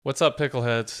What's up,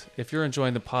 Pickleheads? If you're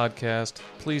enjoying the podcast,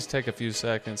 please take a few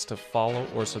seconds to follow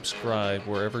or subscribe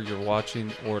wherever you're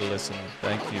watching or listening.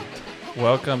 Thank you.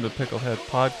 Welcome to Picklehead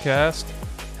Podcast.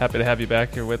 Happy to have you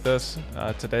back here with us.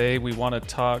 Today we want to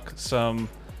talk some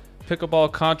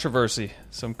pickleball controversy,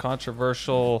 some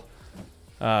controversial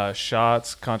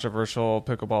shots, controversial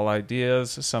pickleball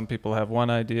ideas. Some people have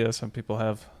one idea, some people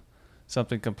have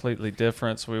something completely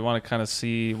different. So we want to kind of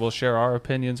see, we'll share our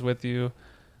opinions with you.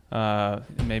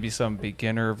 Maybe some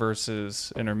beginner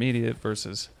versus intermediate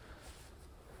versus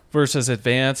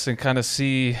advanced, and kind of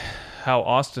see how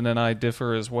Austin and I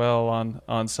differ as well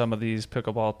on some of these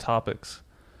pickleball topics.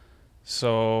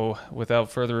 So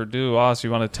without further ado, Oz, you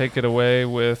want to take it away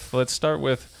with, let's start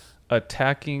with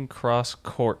attacking cross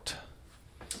court.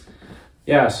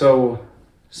 Yeah, so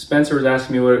Spencer was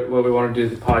asking me what we wanted to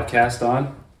do the podcast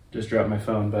on. Just dropped my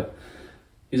phone, but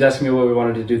he was asking me what we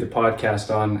wanted to do the podcast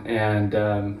on, and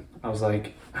I was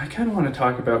like, I kind of want to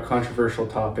talk about controversial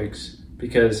topics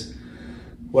because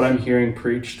what I'm hearing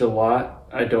preached a lot,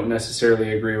 I don't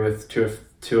necessarily agree with to a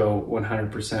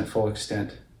 100% full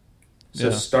extent.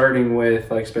 So Starting with,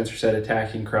 like Spencer said,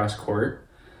 attacking cross court.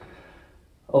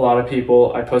 A lot of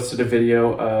people, I posted a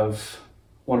video of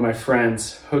one of my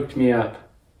friends hooked me up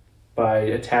by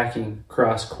attacking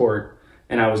cross court,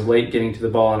 and I was late getting to the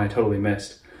ball and I totally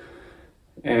missed.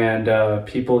 And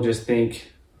people just think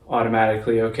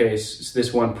automatically, okay, so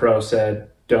this one pro said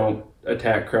don't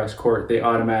attack cross court. They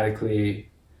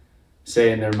automatically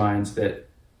say in their minds that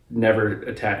never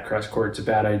attack cross court. It's a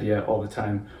bad idea all the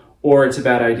time, or it's a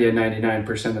bad idea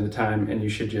 99% of the time and you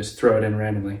should just throw it in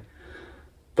randomly.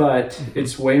 But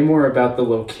it's way more about the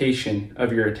location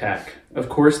of your attack. Of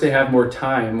course, they have more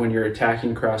time when you're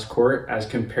attacking cross court as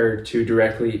compared to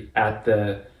directly at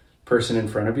the person in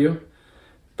front of you.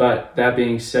 But that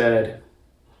being said,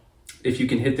 if you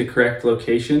can hit the correct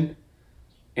location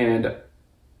and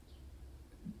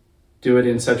do it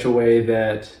in such a way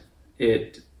that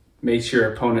it makes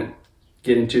your opponent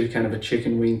get into kind of a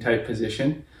chicken wing type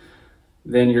position,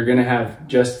 then you're going to have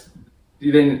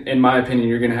in my opinion,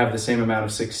 you're going to have the same amount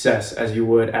of success as you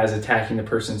would as attacking the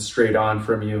person straight on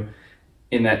from you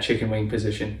in that chicken wing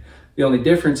position. The only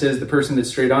difference is the person that's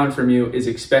straight on from you is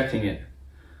expecting it,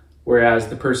 whereas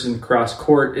the person cross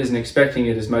court isn't expecting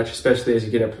it as much, especially as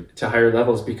you get up to higher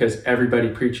levels, because everybody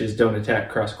preaches don't attack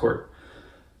cross court.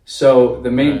 So the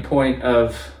main point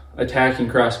of attacking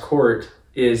cross court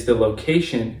is the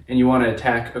location, and you want to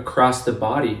attack across the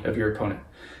body of your opponent.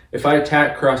 If I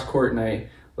attack cross court and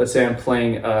let's say I'm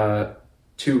playing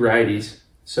two righties,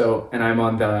 and I'm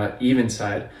on the even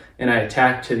side, and I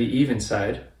attack to the even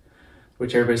side,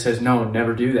 which everybody says, no,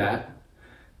 never do that.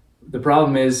 The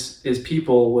problem is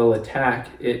people will attack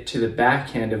it to the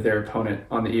backhand of their opponent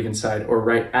on the even side, or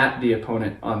right at the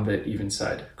opponent on the even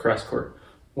side, cross court.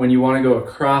 When you want to go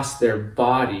across their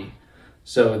body,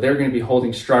 so they're going to be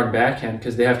holding strong backhand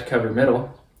because they have to cover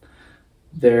middle.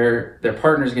 Their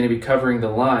partner is going to be covering the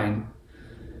line.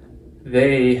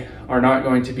 They are not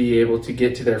going to be able to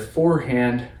get to their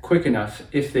forehand quick enough.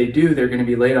 If they do, they're going to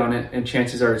be late on it, and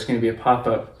chances are it's going to be a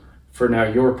pop-up for now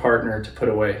your partner to put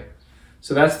away.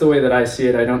 So that's the way that I see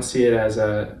it. I don't see it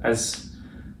as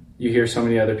you hear so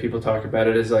many other people talk about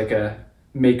it, as like a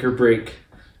make or break,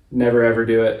 never ever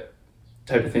do it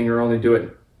type of thing, or only do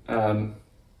it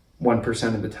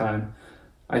 1% of the time.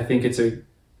 I think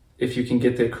if you can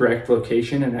get the correct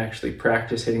location and actually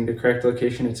practice hitting the correct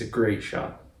location, it's a great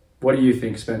shot. What do you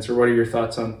think, Spencer? What are your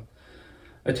thoughts on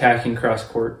attacking cross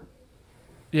court?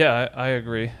 Yeah, I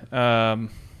agree.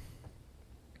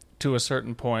 To a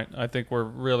certain point, I think we're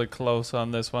really close on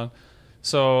this one.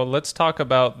 So let's talk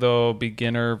about, though,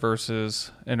 beginner versus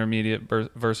intermediate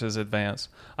versus advanced.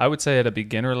 I would say at a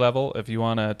beginner level, if you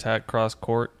want to attack cross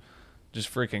court,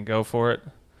 just freaking go for it.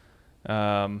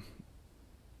 And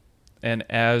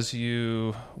as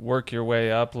you work your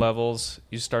way up levels,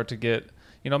 you start to get,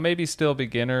 maybe still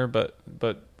beginner, but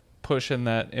push in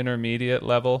that intermediate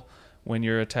level when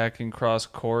you're attacking cross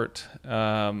court.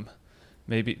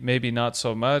 Maybe not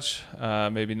so much,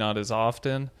 maybe not as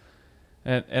often,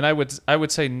 and I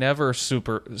would say never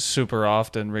super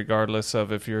often, regardless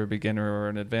of if you're a beginner or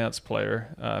an advanced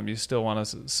player. You still want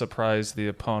to surprise the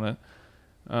opponent,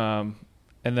 and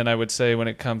then I would say when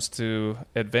it comes to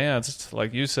advanced,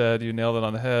 like you said, you nailed it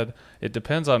on the head. It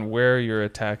depends on where you're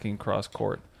attacking cross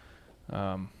court.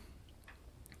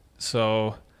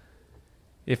 So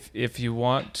if you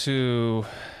want to.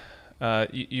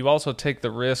 You also take the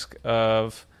risk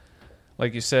of,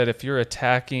 like you said, if you're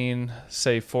attacking,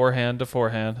 say, forehand to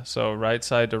forehand, so right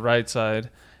side to right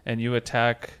side, and you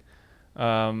attack,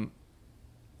 and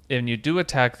you do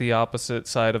attack the opposite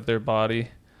side of their body,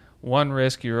 one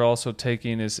risk you're also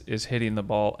taking is hitting the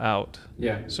ball out.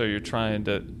 Yeah. So you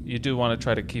do want to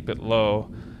try to keep it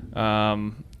low.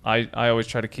 I always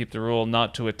try to keep the rule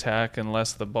not to attack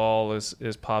unless the ball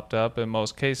is popped up in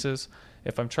most cases.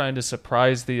 If I'm trying to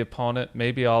surprise the opponent,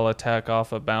 maybe I'll attack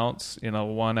off a bounce,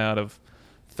 1 out of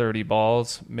 30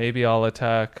 balls. Maybe I'll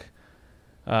attack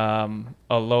a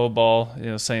low ball,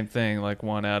 same thing, like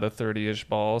 1 out of 30-ish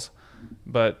balls.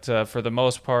 But for the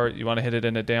most part, you want to hit it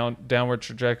in a downward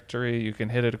trajectory. You can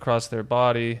hit it across their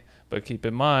body, but keep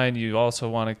in mind, you also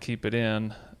want to keep it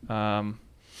in. And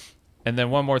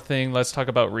then one more thing, let's talk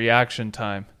about reaction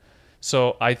time.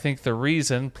 So I think the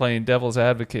reason, playing devil's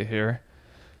advocate here,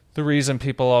 the reason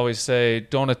people always say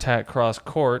don't attack cross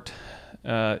court,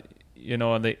 and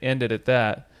they end it at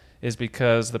that, is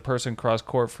because the person cross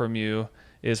court from you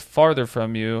is farther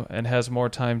from you and has more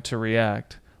time to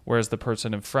react, whereas the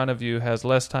person in front of you has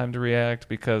less time to react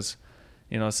because,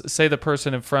 say the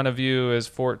person in front of you is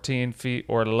 14 feet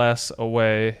or less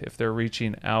away. If they're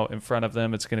reaching out in front of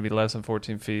them, it's going to be less than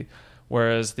 14 feet,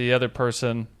 whereas the other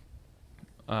person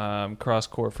cross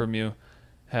court from you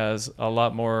has a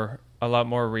lot more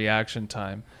reaction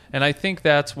time. And I think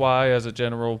that's why, as a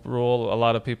general rule, a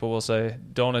lot of people will say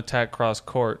don't attack cross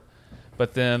court,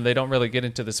 but then they don't really get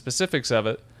into the specifics of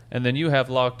it. And then you have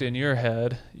locked in your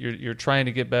head, you're trying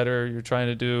to get better, you're trying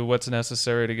to do what's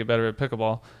necessary to get better at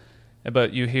pickleball,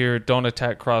 but you hear don't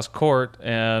attack cross court,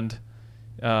 and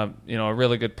a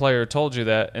really good player told you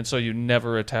that, and so you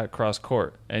never attack cross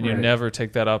court, and you never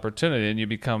take that opportunity, and you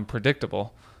become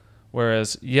predictable.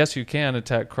 Whereas, yes, you can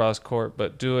attack cross court,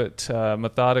 but do it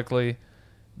methodically.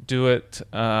 Do it,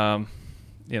 not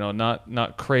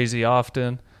crazy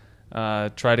often.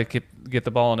 Try to get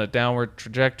the ball in a downward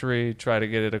trajectory. Try to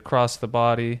get it across the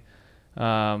body.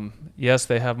 Yes,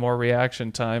 they have more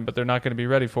reaction time, but they're not going to be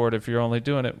ready for it if you're only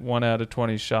doing it 1 out of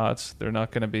 20 shots. They're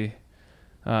not going to be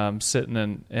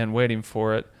sitting and waiting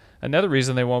for it. Another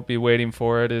reason they won't be waiting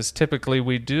for it is typically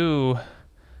we do.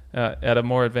 At a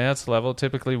more advanced level,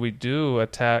 typically we do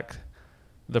attack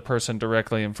the person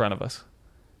directly in front of us.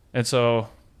 And so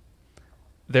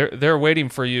they're waiting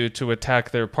for you to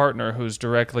attack their partner who's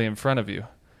directly in front of you.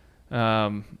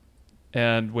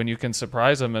 And when you can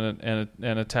surprise them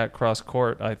and attack cross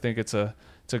court, I think it's a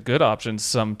good option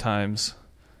sometimes.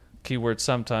 Keyword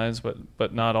sometimes,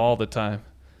 but not all the time.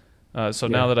 Now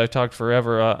that I've talked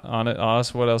forever on it,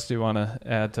 Os, what else do you want to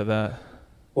add to that?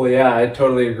 Well, yeah, I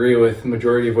totally agree with the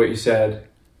majority of what you said.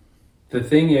 The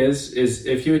thing is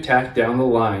if you attack down the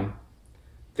line,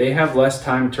 they have less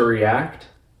time to react,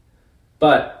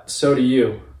 but so do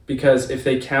you. Because if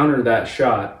they counter that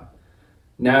shot,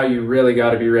 now you really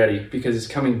got to be ready because it's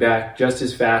coming back just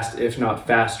as fast, if not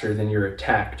faster, than your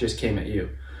attack just came at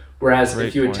you. Whereas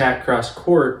if you attack cross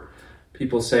court,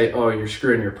 people say, oh, you're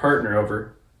screwing your partner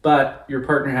over. But your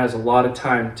partner has a lot of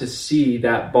time to see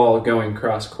that ball going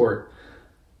cross court.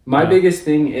 My biggest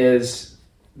thing is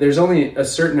there's only a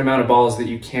certain amount of balls that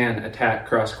you can attack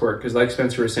cross court because, like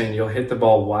Spencer was saying, you'll hit the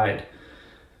ball wide.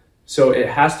 So it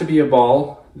has to be a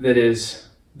ball that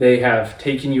they have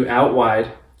taken you out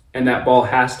wide, and that ball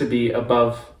has to be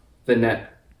above the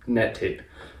net tape,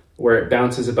 where it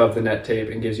bounces above the net tape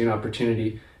and gives you an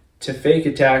opportunity to fake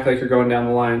attack like you're going down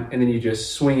the line, and then you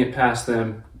just swing it past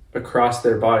them across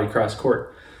their body cross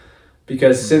court.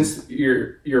 Because since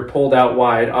you're pulled out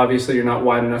wide, obviously you're not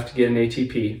wide enough to get an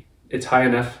ATP. It's high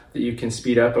enough that you can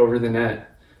speed up over the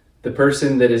net. The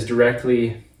person that is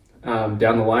directly down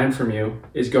the line from you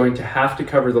is going to have to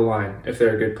cover the line if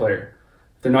they're a good player.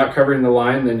 If they're not covering the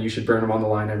line, then you should burn them on the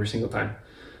line every single time.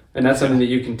 And that's something that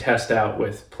you can test out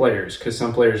with players because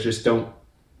some players just don't.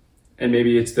 And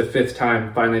maybe it's the 5th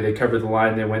time finally they cover the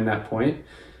line, they win that point.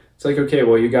 It's like, okay,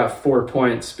 well, you got 4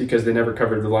 points because they never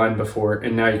covered the line before,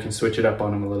 and now you can switch it up on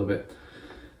them a little bit.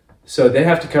 So they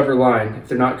have to cover line. If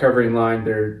they're not covering line,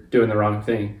 they're doing the wrong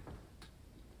thing.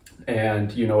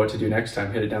 And you know what to do next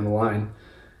time, hit it down the line.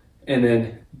 And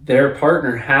then their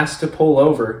partner has to pull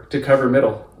over to cover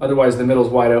middle. Otherwise, the middle's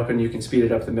wide open, you can speed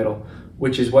it up the middle,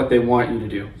 which is what they want you to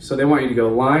do. So they want you to go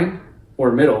line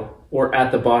or middle or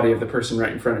at the body of the person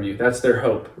right in front of you. That's their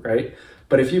hope, right?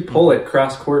 But if you pull it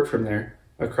cross court from there,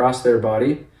 across their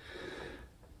body,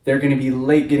 they're going to be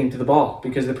late getting to the ball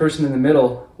because the person in the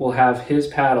middle will have his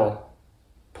paddle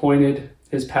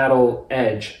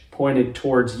edge pointed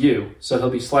towards you. So he'll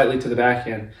be slightly to the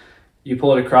backhand. You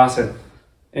pull it across him,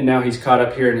 and now he's caught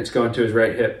up here and it's going to his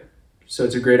right hip. So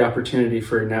it's a great opportunity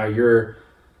for now your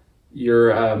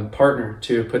partner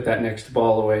to put that next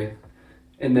ball away.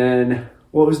 And then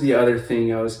what was the other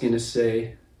thing I was going to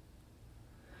say?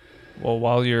 Well,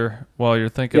 while you're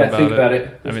thinking about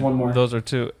it. I mean, one more. Those are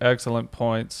 2 excellent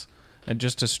points. And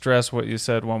just to stress what you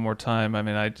said one more time, I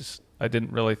mean, I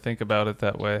didn't really think about it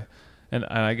that way. And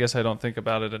I guess I don't think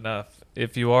about it enough.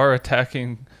 If you are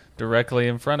attacking directly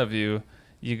in front of you,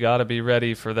 you got to be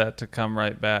ready for that to come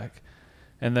right back.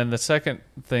 And then the second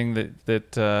thing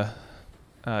that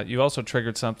you also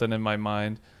triggered something in my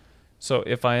mind. So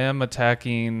if I am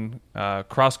attacking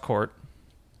cross court,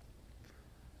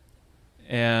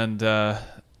 and the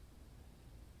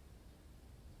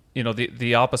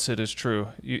opposite is true.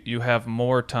 You have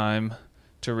more time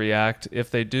to react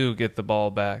if they do get the ball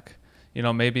back.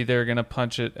 Maybe they're going to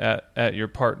punch it at your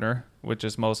partner, which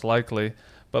is most likely.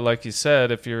 But like you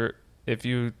said, if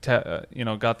you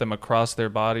got them across their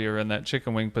body or in that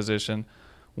chicken wing position,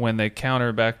 when they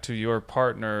counter back to your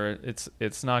partner,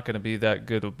 it's not going to be that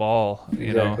good a ball.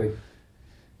 Exactly.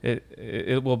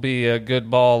 It will be a good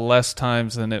ball less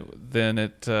times than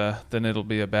it'll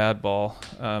be a bad ball.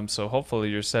 So hopefully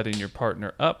you're setting your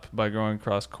partner up by going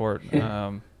cross court.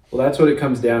 Well, that's what it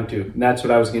comes down to. And that's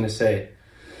what I was going to say.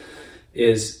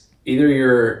 Is either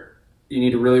you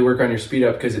need to really work on your speed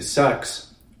up because it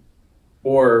sucks,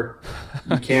 or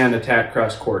you can attack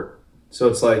cross court. So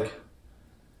it's like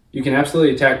you can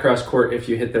absolutely attack cross court if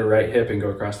you hit their right hip and go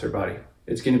across their body.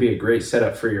 It's going to be a great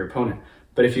setup for your opponent.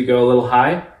 But if you go a little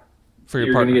high,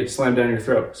 you're going to get slammed down your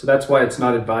throat. So that's why it's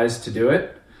not advised to do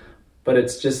it. But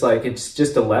it's just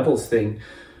a levels thing.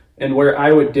 And where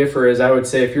I would differ is I would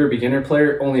say if you're a beginner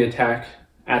player, only attack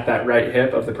at that right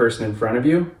hip of the person in front of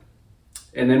you.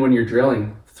 And then when you're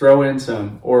drilling, throw in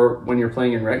some, or when you're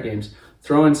playing in rec games,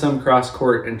 throw in some cross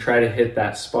court and try to hit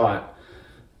that spot.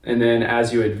 And then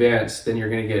as you advance, then you're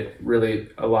going to get really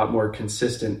a lot more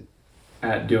consistent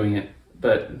at doing it.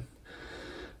 But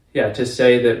yeah, to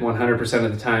say that 100%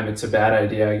 of the time it's a bad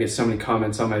idea, I get so many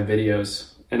comments on my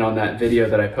videos and on that video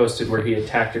that I posted where he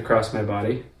attacked across my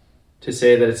body. To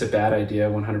say that it's a bad idea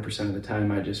 100% of the time,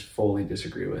 I just fully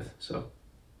disagree with.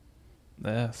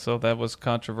 Yeah, so that was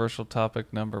controversial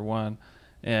topic number one.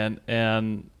 And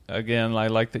again, I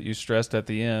like that you stressed at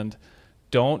the end,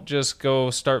 don't just go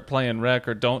start playing rec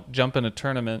or don't jump in a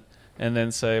tournament and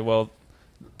then say, well,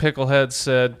 Picklehead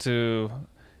said to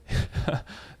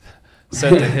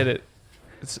hit it,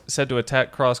 said to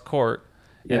attack cross court,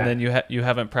 and then you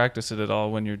haven't practiced it at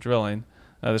all when you're drilling.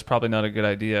 That's probably not a good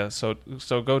idea. So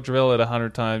go drill it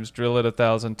 100 times, drill it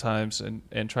 1,000 times,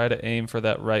 and try to aim for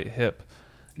that right hip.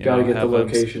 Got to get the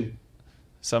location.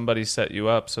 Somebody set you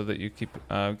up so that you keep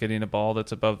getting a ball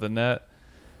that's above the net,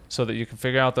 so that you can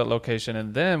figure out that location,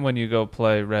 and then when you go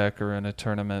play rec or in a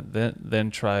tournament,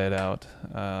 then try it out.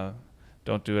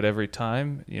 Don't do it every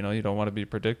time. You don't want to be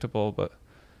predictable,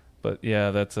 but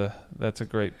yeah, that's a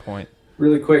great point.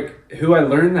 Really quick, who I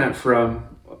learned that from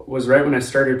was right when I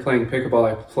started playing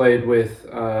pickleball. I played with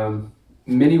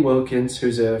Minnie Wilkins,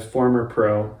 who's a former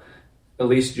pro,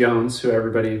 Elise Jones, who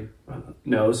everybody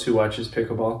knows who watches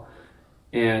pickleball,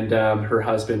 and her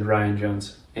husband, Ryan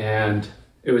Jones. And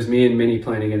it was me and Minnie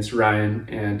playing against Ryan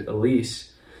and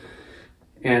Elise.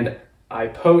 And I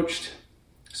poached,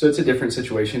 so it's a different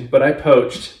situation, but I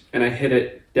poached and I hit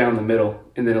it down the middle,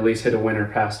 and then Elise hit a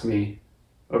winner past me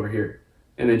over here.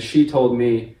 And then she told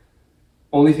me,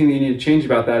 only thing that you need to change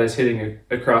about that is hitting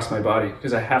across my body,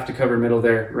 because I have to cover middle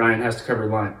there, Ryan has to cover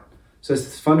line. So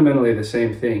it's fundamentally the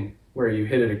same thing, where you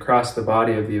hit it across the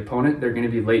body of the opponent, they're going to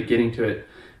be late getting to it.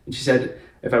 And she said,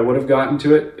 if I would have gotten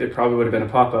to it, it probably would have been a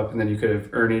pop-up, and then you could have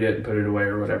earned it and put it away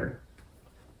or whatever.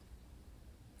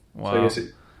 Wow. So I guess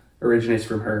it originates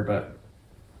from her, but...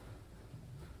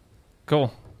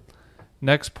 Cool.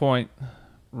 Next point,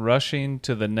 rushing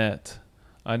to the net.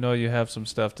 I know you have some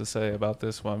stuff to say about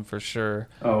this one for sure.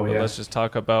 Oh, yeah. Let's just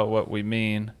talk about what we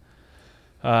mean.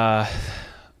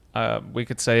 We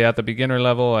could say at the beginner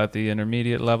level, at the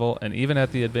intermediate level, and even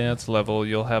at the advanced level,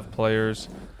 you'll have players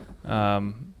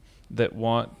that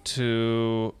want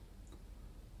to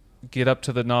get up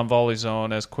to the non-volley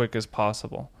zone as quick as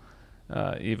possible.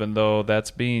 Even though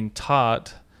that's being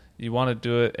taught, you want to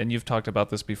do it, and you've talked about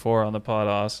this before on the pod,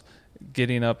 Os,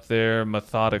 getting up there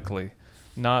methodically,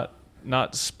 not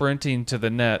sprinting to the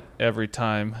net every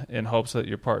time in hopes that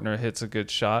your partner hits a good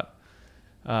shot.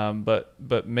 But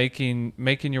making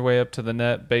your way up to the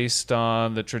net based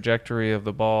on the trajectory of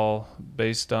the ball,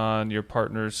 based on your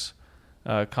partner's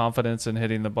confidence in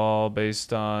hitting the ball,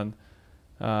 based on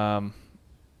I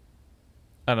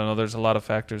don't know. There's a lot of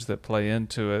factors that play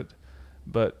into it,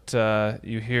 but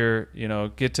you hear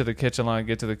get to the kitchen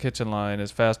line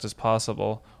as fast as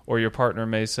possible, or your partner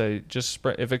may say just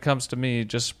sprint. If it comes to me,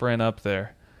 just sprint up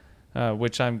there.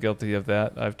 Which I'm guilty of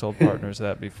that. I've told partners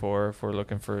that before if we're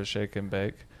looking for a shake and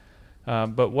bake.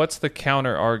 But what's the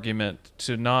counter argument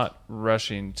to not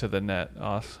rushing to the net,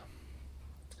 Off?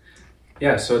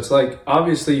 Yeah, so it's like,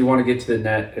 obviously you want to get to the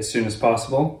net as soon as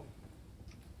possible,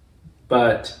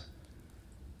 but,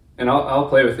 and I'll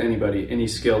play with anybody, any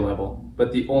skill level,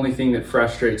 but the only thing that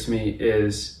frustrates me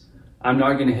is I'm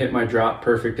not going to hit my drop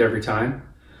perfect every time.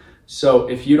 So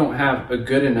if you don't have a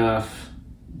good enough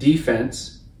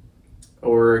defense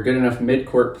or a good enough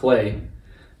mid-court play,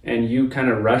 and you kind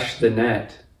of rush the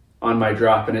net on my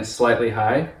drop and it's slightly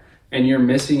high, and you're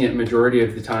missing it majority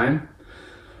of the time,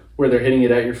 where they're hitting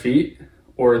it at your feet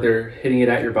or they're hitting it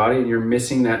at your body, and you're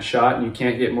missing that shot and you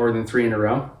can't get more than 3 in a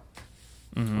row,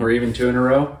 or even 2 in a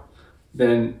row,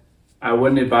 then I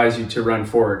wouldn't advise you to run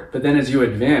forward. But then as you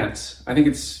advance, I think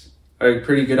it's a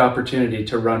pretty good opportunity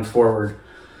to run forward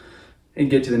and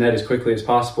get to the net as quickly as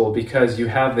possible, because you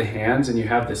have the hands and you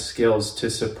have the skills to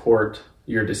support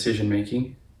your decision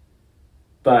making.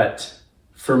 But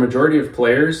for majority of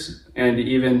players, and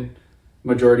even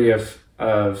majority of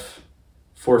 4-5,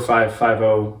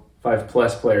 5-0,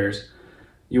 5+ players,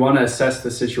 you want to assess the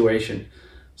situation.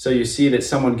 So you see that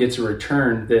someone hits a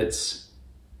return that's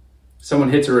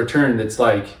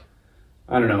like,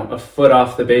 I don't know, a foot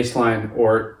off the baseline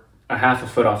or a half a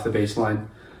foot off the baseline.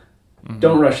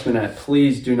 Don't rush the net.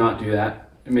 Please do not do that.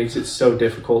 It makes it so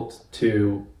difficult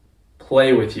to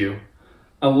play with you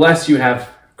unless you have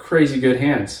crazy good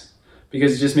hands,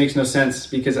 because it just makes no sense,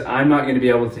 because I'm not going to be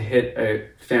able to hit a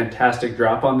fantastic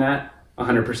drop on that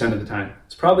 100% of the time.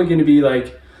 It's probably going to be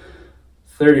like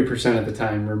 30% of the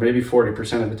time, or maybe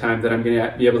 40% of the time, that I'm going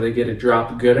to be able to get a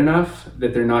drop good enough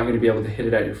that they're not going to be able to hit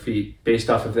it at your feet based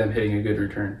off of them hitting a good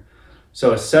return.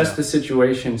 So assess the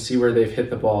situation, see where they've hit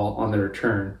the ball on the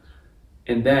return,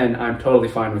 and then I'm totally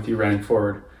fine with you running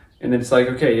forward. And then it's like,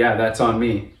 okay, yeah, that's on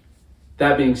me.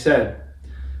 That being said,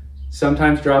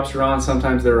 sometimes drops are on,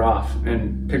 sometimes they're off,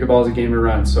 and pickleball is a game of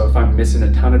runs. So if I'm missing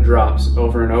a ton of drops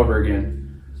over and over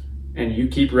again, and you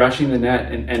keep rushing the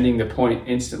net and ending the point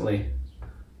instantly,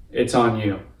 it's on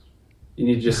you. You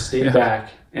need to just stay back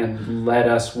and let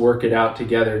us work it out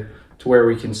together to where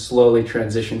we can slowly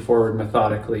transition forward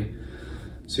methodically.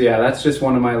 So yeah, that's just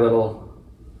one of my little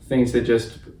things that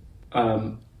just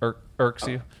irks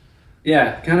you.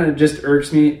 Yeah, kind of just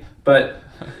irks me, but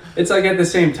it's like, at the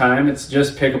same time, it's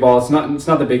just pickleball. It's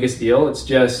not the biggest deal. It's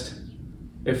just,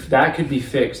 if that could be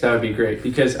fixed, that would be great,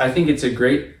 because I think it's a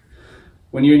great,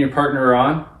 when you and your partner are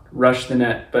on, rush the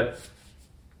net, but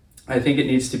I think it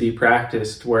needs to be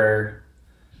practiced where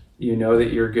you know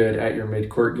that you're good at your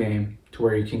mid-court game, to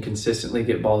where you can consistently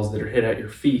get balls that are hit at your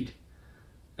feet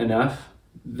enough.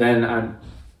 Then I'm,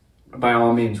 by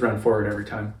all means, run forward every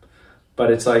time.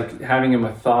 But it's like having a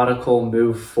methodical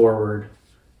move forward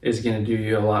is going to do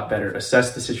you a lot better.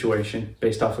 Assess the situation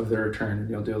based off of the return, and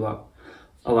you'll do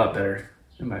a lot better,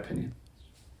 in my opinion.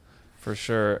 For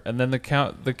sure. And then the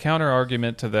counter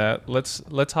argument to that,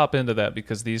 let's hop into that,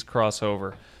 because these cross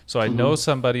over. So I know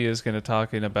somebody is going to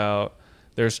talking about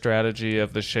their strategy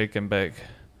of the shake and bake.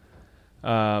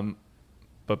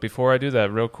 But before I do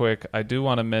that, real quick, I do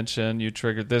want to mention, you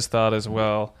triggered this thought as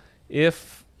well.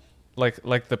 If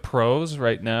like the pros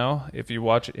right now, if you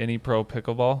watch any pro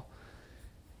pickleball,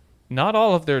 not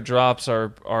all of their drops are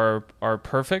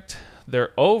perfect.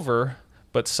 They're over,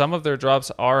 but some of their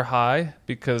drops are high,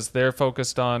 because they're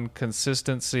focused on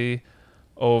consistency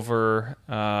over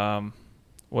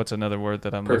what's another word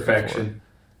that I'm perfection. looking for?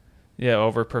 Yeah,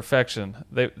 over perfection.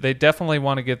 They definitely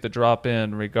want to get the drop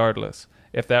in regardless.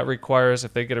 If they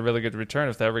get a really good return,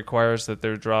 if that requires that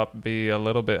their drop be a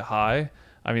little bit high,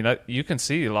 I mean, you can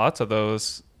see lots of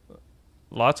those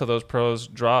pros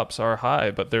drops are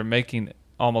high, but they're making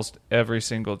almost every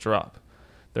single drop.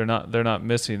 They're not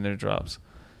missing their drops,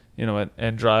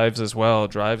 and drives as well.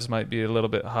 Drives might be a little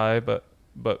bit high, but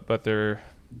they're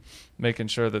making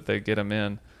sure that they get them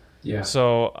in. Yeah.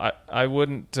 So I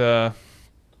wouldn't.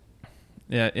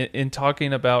 In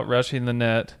talking about rushing the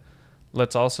net,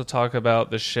 let's also talk about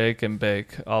the shake and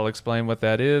bake. I'll explain what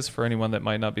that is for anyone that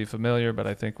might not be familiar, but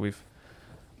I think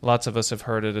lots of us have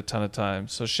heard it a ton of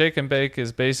times. So shake and bake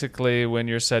is basically when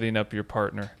you're setting up your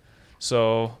partner.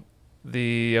 So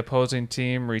the opposing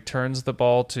team returns the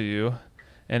ball to you,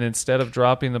 and instead of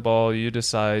dropping the ball, you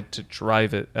decide to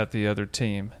drive it at the other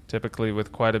team, typically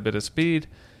with quite a bit of speed,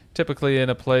 typically in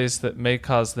a place that may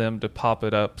cause them to pop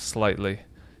it up slightly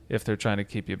if they're trying to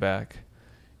keep you back.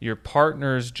 Your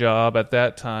partner's job at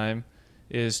that time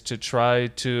is to try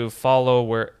to follow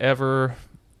wherever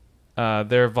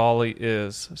their volley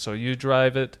is. So you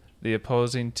drive it, the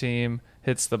opposing team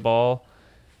hits the ball.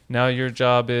 Now your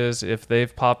job is, if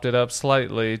they've popped it up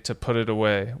slightly, to put it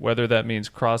away, whether that means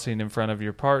crossing in front of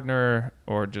your partner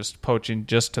or just poaching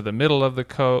just to the middle of the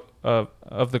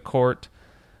court.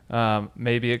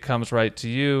 Maybe it comes right to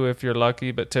you if you're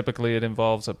lucky, but typically it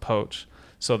involves a poach.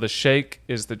 So the shake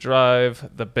is the drive.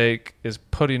 The bake is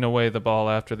putting away the ball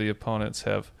after the opponents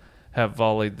have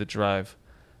volleyed the drive,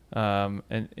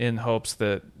 and in hopes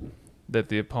that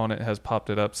the opponent has popped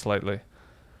it up slightly.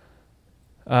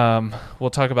 We'll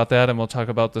talk about that, and we'll talk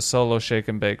about the solo shake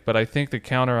and bake. But I think the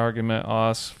counter argument,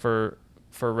 Oz, for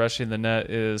rushing the net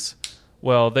is,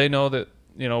 well, they know that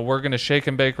we're going to shake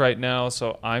and bake right now,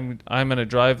 so I'm going to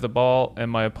drive the ball,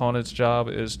 and my opponent's job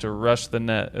is to rush the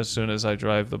net as soon as I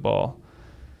drive the ball.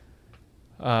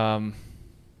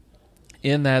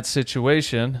 In that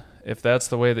situation, if that's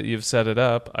the way that you've set it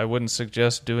up, I wouldn't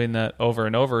suggest doing that over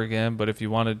and over again, but if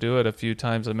you want to do it a few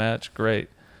times a match, great.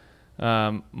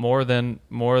 More than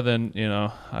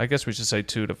I guess we should say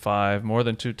 2 to 5, more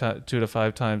than 2 to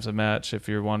 5 times a match if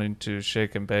you're wanting to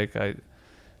shake and bake.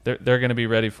 They're going to be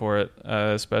ready for it,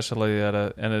 especially at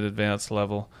an advanced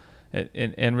level.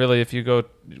 And really, if you go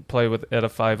play at a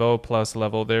 5.0 plus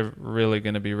level, they're really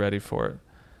going to be ready for it.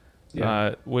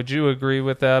 Yeah. Would you agree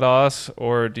with that, Oz?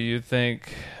 Or do you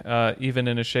think even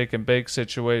in a shake and bake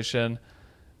situation,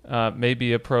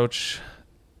 maybe approach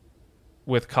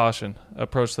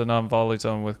the non-volley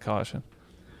zone with caution?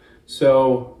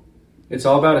 So it's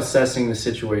all about assessing the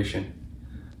situation.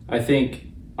 I think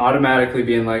automatically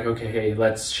being like, okay, hey,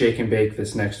 let's shake and bake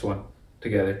this next one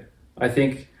together. I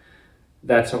think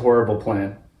that's a horrible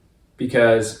plan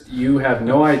because you have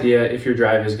no idea if your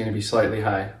drive is going to be slightly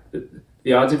high.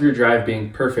 The odds of your drive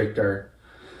being perfect are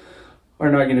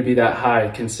not going to be that high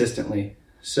consistently.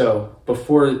 So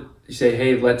before you say,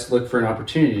 hey, let's look for an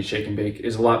opportunity to shake and bake,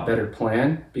 is a lot better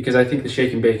plan, because I think the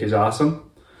shake and bake is awesome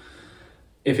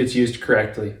if it's used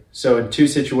correctly. So in 2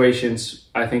 situations,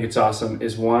 I think it's awesome.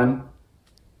 Is one,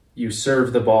 you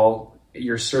serve the ball,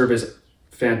 your serve is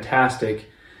fantastic,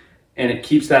 and it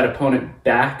keeps that opponent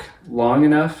back long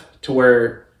enough to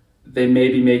where they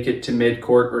maybe make it to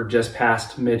mid-court or just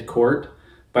past mid-court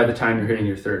by the time you're hitting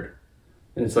your third.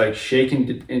 And it's like shake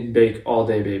and bake all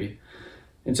day, baby.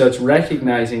 And so it's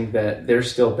recognizing that they're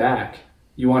still back.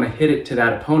 You want to hit it to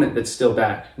that opponent that's still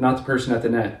back, not the person at the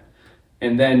net.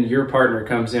 And then your partner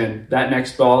comes in. That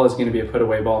next ball is going to be a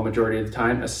put-away ball majority of the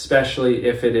time, especially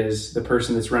if it is the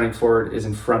person that's running forward is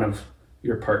in front of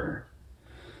your partner.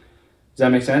 Does that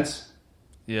make sense?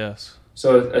 Yes.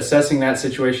 So assessing that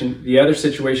situation. The other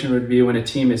situation would be when a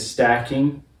team is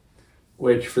stacking,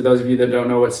 which for those of you that don't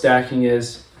know what stacking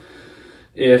is,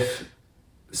 if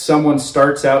someone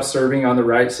starts out serving on the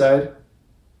right side,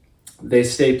 they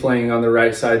stay playing on the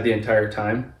right side the entire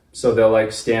time. So they'll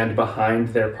stand behind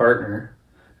their partner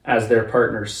as their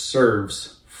partner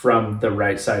serves from the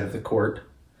right side of the court.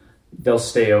 They'll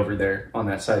stay over there on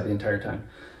that side the entire time.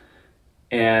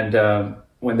 And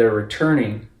when they're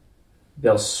returning,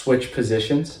 they'll switch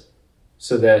positions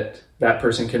so that that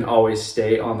person can always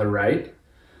stay on the right.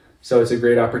 So it's a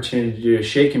great opportunity to do a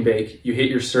shake and bake. You hit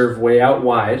your serve way out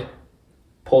wide,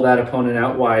 pull that opponent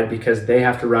out wide because they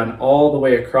have to run all the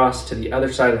way across to the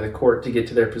other side of the court to get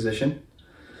to their position.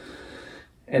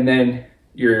 And then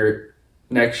your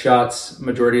next shot's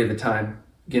majority of the time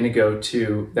going to go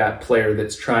to that player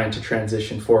that's trying to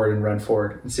transition forward and run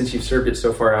forward. And since you've served it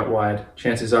so far out wide,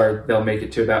 chances are they'll make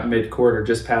it to about mid-court or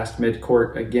just past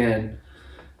mid-court again.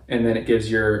 And then it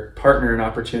gives your partner an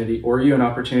opportunity, or you an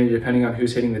opportunity, depending on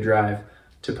who's hitting the drive,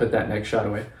 to put that next shot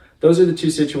away. Those are the 2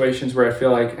 situations where I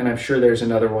feel like, and I'm sure there's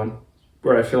another one,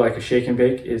 where I feel like a shake and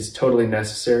bake is totally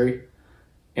necessary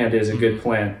and is a good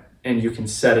plan. And you can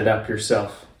set it up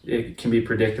yourself. It can be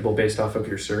predictable based off of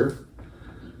your serve.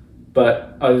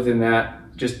 But other than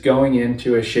that, just going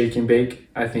into a shake and bake,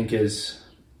 I think is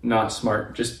not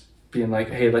smart. Just being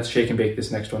like, hey, let's shake and bake this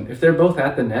next one. If they're both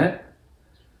at the net,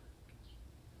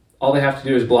 all they have to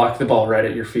do is block the ball right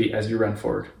at your feet as you run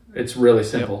forward. It's really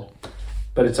simple. Yep.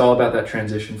 But it's all about that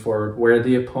transition forward, where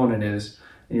the opponent is.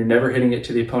 And you're never hitting it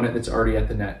to the opponent that's already at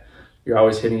the net. You're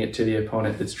always hitting it to the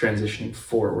opponent that's transitioning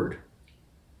forward.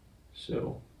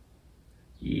 So,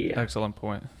 yeah. Excellent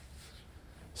point.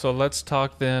 So let's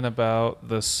talk then about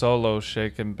the solo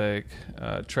shake and bake.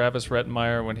 Travis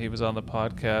Rettenmeyer, when he was on the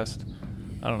podcast,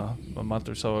 I don't know, a month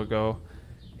or so ago,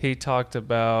 he talked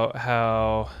about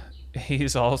how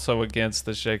he's also against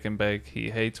the shake and bake. He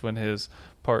hates when his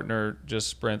partner just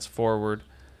sprints forward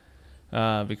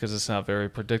because it's not very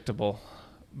predictable.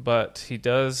 But he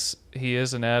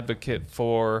is an advocate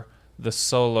for the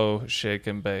solo shake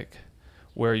and bake,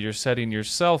 where you're setting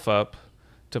yourself up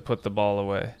to put the ball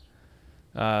away.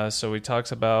 So he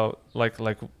talks about, like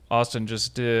Austin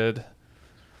just did,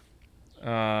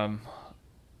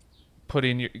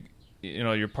 putting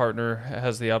your partner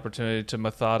has the opportunity to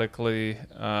methodically,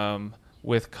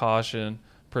 with caution,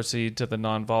 proceed to the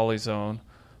non-volley zone,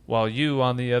 while you,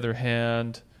 on the other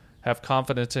hand, have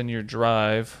confidence in your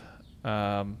drive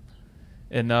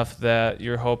enough that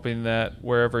you're hoping that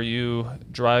wherever you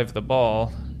drive the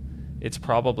ball, it's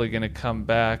probably going to come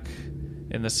back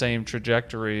in the same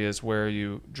trajectory as where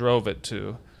you drove it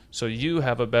to. So you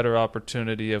have a better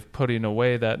opportunity of putting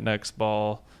away that next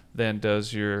ball than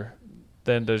does your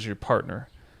partner.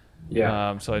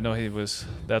 Yeah. So I know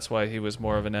that's why he was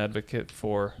more of an advocate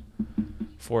for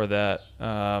that.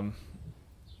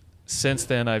 Since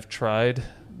then, I've tried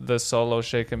the solo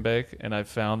shake and bake, and I've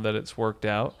found that it's worked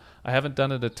out. I haven't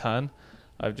done it a ton.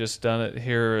 I've just done it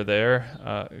here or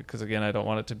there because, again, I don't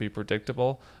want it to be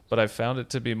predictable. But I've found it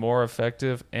to be more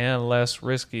effective and less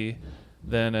risky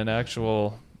than an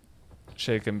actual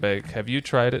shake and bake. Have you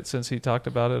tried it since he talked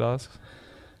about it, Oz?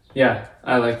 Yeah,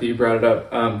 I like that you brought it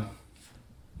up.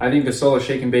 I think the solo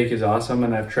shake and bake is awesome,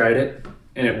 and I've tried it,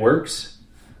 and it works.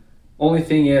 Only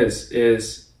thing is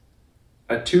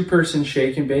a 2-person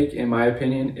shake and bake, in my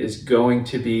opinion, is going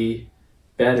to be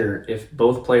better if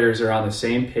both players are on the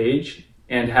same page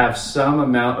and have some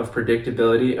amount of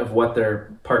predictability of what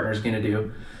their partner is going to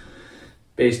do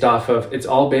it's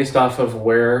all based off of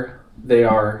where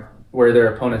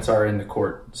their opponents are in the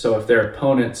court. So if their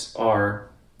opponents are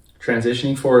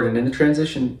transitioning forward and in the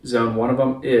transition zone, one of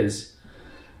them is,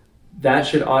 that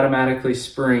should automatically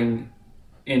spring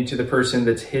into the person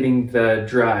that's hitting the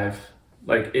drive.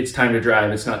 Like, it's time to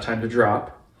drive, it's not time to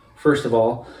drop, first of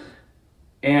all.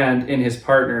 And in his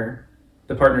partner,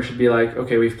 the partner should be like,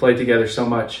 okay, we've played together so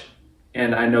much,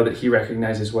 and I know that he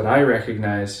recognizes what I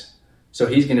recognize, so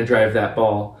he's going to drive that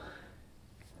ball.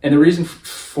 And the reason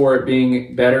for it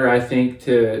being better, I think,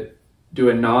 to do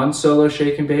a non-solo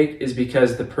shake and bake is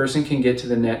because the person can get to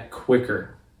the net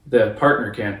quicker. The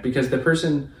partner can't, because the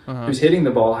person who's hitting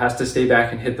the ball has to stay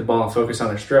back and hit the ball and focus on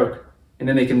their stroke, and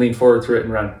then they can lean forward through it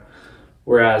and run.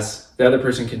 Whereas the other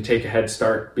person can take a head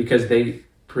start because they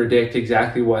predict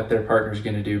exactly what their partner's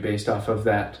going to do based off of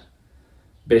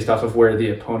where the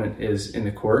opponent is in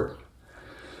the court.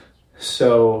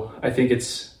 So I think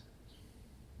it's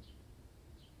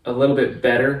a little bit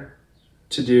better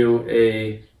to do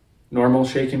a normal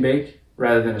shake and bake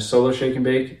rather than a solo shake and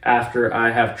bake after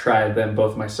I have tried them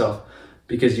both myself,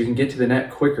 because you can get to the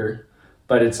net quicker,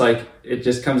 but it's like, it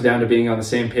just comes down to being on the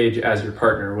same page as your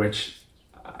partner, which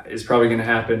is probably going to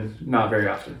happen not very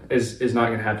often, is not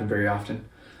going to happen very often.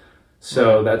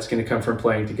 So that's going to come from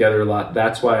playing together a lot.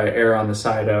 That's why I err on the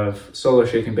side of solo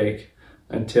shake and bake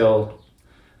until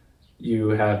you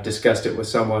have discussed it with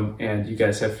someone and you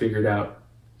guys have figured out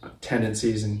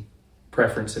tendencies and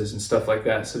preferences and stuff like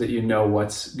that, so that you know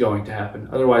what's going to happen.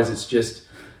 Otherwise, it's just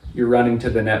you're running to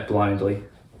the net blindly.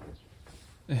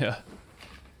 Yeah.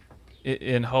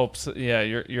 In hopes, yeah,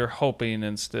 you're hoping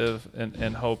instead of,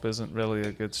 and hope isn't really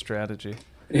a good strategy.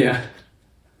 Yeah.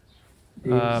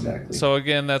 Exactly. So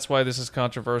again, that's why this is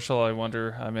controversial. I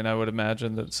would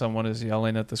imagine that someone is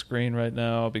yelling at the screen right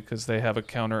now because they have a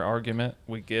counter argument.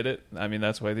 We get it. I mean,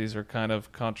 that's why these are kind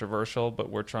of controversial, but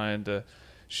we're trying to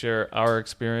share our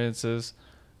experiences.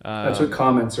 That's what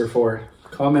comments are for.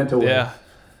 Comment away. Yeah.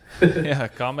 Yeah,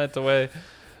 comment away.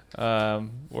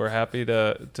 We're happy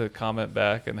to comment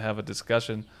back and have a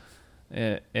discussion,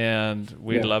 and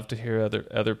we'd love to hear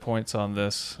other points on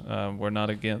this. We're not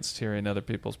against hearing other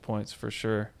people's points for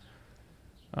sure.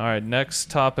 All right, next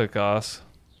topic, Os.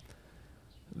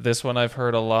 This one I've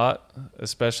heard a lot,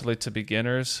 especially to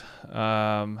beginners.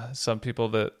 Some people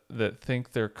that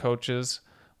think they're coaches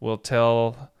will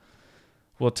tell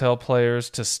players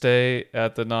to stay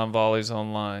at the non-volley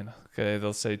zone line. Okay,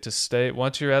 they'll say to stay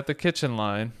once you're at the kitchen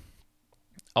line.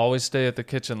 Always stay at the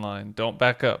kitchen line. Don't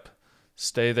back up.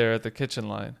 Stay there at the kitchen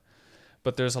line.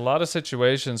 But there's a lot of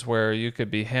situations where you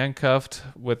could be handcuffed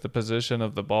with the position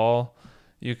of the ball.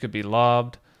 You could be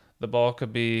lobbed. The ball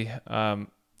could be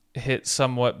hit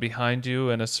somewhat behind you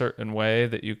in a certain way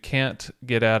that you can't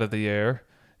get out of the air.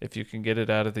 If you can get it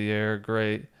out of the air,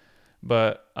 great.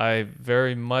 But I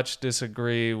very much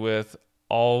disagree with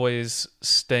always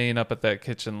staying up at that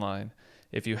kitchen line.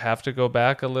 If you have to go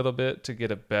back a little bit to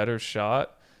get a better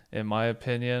shot, in my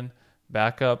opinion,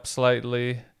 back up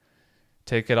slightly,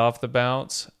 take it off the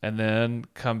bounce, and then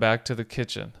come back to the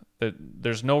kitchen.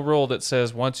 There's no rule that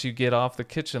says once you get off the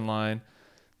kitchen line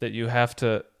that you have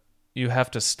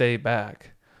to stay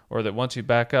back, or that once you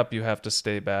back up you have to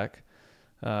stay back.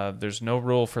 There's no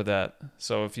rule for that.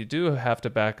 So if you do have to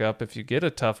back up, if you get a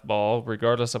tough ball,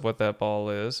 regardless of what that ball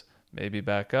is, maybe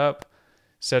back up,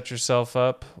 set yourself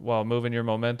up while moving your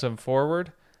momentum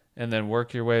forward, and then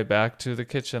work your way back to the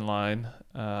kitchen line.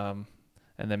 And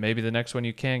then maybe the next one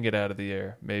you can get out of the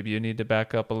air. Maybe you need to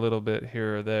back up a little bit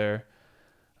here or there.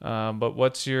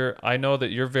 But I know that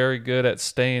you're very good at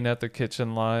staying at the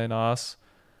kitchen line, Os,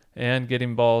 and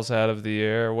getting balls out of the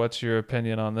air. What's your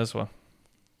opinion on this one?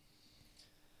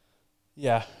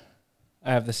 Yeah,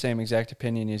 I have the same exact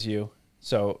opinion as you.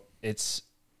 So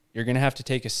you're going to have to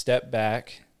take a step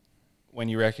back when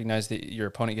you recognize that your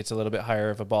opponent gets a little bit higher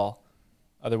of a ball.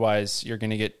 Otherwise,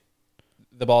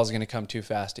 the ball is going to come too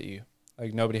fast at you.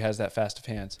 Like, nobody has that fast of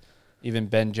hands. Even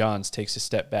Ben Johns takes a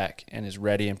step back and is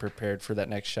ready and prepared for that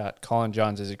next shot. Colin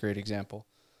Johns is a great example.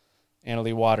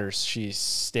 Annalie Waters, she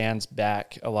stands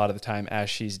back a lot of the time as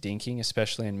she's dinking,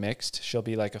 especially in mixed. She'll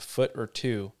be like a foot or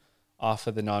two off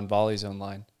of the non-volley zone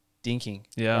line, dinking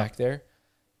back there,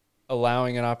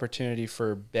 allowing an opportunity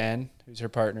for Ben, who's her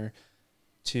partner,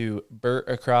 to burt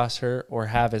across her or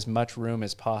have as much room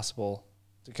as possible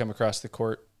to come across the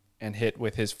court and hit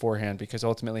with his forehand, because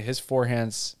ultimately his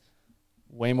forehand's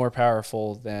way more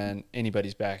powerful than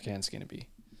anybody's backhand's going to be.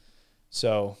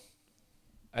 So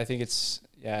I think it's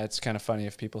kind of funny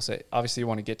if people say, obviously you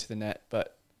want to get to the net,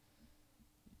 but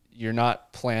you're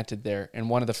not planted there. And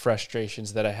one of the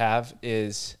frustrations that I have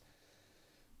is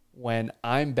when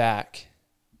I'm back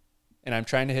and I'm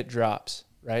trying to hit drops,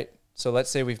 right? So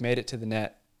let's say we've made it to the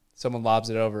net. Someone lobs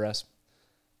it over us.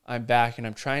 I'm back and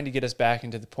I'm trying to get us back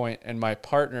into the point, and my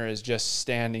partner is just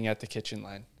standing at the kitchen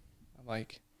line. I'm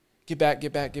like, get back.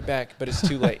 But it's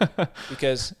too late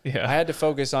because I had to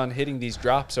focus on hitting these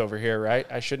drops over here, right?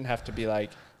 I shouldn't have to be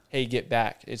like, hey, get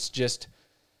back. It's just,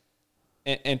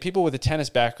 and people with a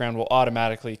tennis background will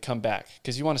automatically come back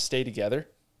because you want to stay together.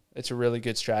 It's a really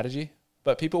good strategy.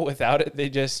 But people without it,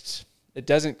 it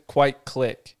doesn't quite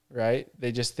click, right?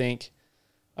 They just think,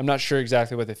 I'm not sure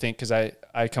exactly what they think because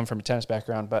I come from a tennis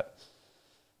background, but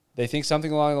they think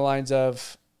something along the lines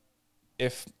of,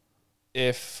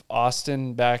 if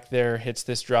Austin back there hits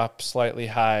this drop slightly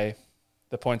high,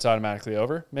 the point's automatically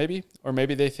over, maybe. Or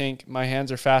maybe they think my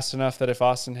hands are fast enough that if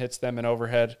Austin hits them an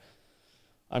overhead,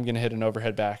 I'm going to hit an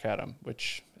overhead back at him,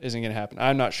 which isn't going to happen.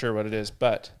 I'm not sure what it is,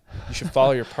 but you should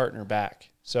follow your partner back.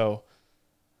 So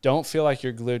don't feel like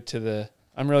you're glued to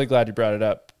I'm really glad you brought it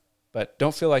up, but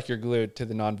don't feel like you're glued to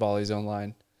the non-volley zone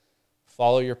line.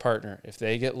 Follow your partner. If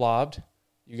they get lobbed,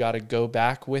 you got to go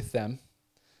back with them.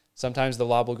 Sometimes the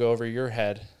lob will go over your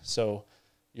head, so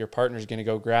your partner's going to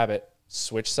go grab it,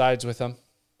 switch sides with them,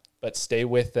 but stay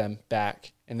with them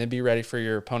back, and then be ready for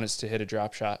your opponents to hit a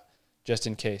drop shot just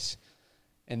in case.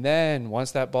 And then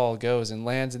once that ball goes and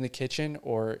lands in the kitchen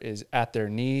or is at their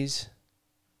knees,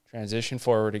 transition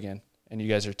forward again, and you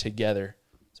guys are together.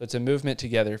 So it's a movement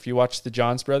together. If you watch the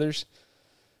Johns brothers,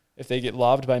 if they get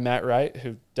lobbed by Matt Wright,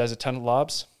 who does a ton of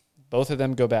lobs, both of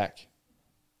them go back.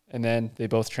 And then they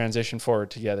both transition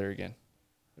forward together again.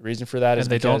 The reason for that is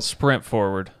they don't sprint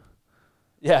forward.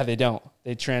 Yeah, they don't.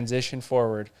 They transition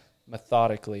forward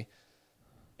methodically.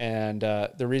 And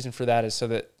the reason for that is so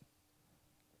that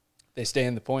they stay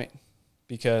in the point,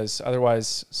 because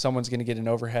otherwise someone's going to get an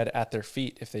overhead at their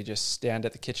feet if they just stand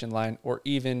at the kitchen line or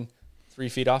even 3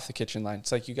 feet off the kitchen line.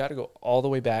 It's like you got to go all the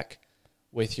way back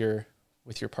with your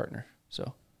partner. So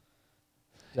does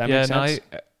that make sense?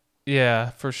 Yeah,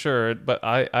 for sure. But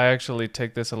I actually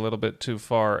take this a little bit too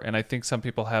far, and I think some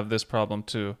people have this problem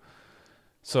too.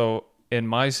 So in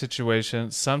my situation,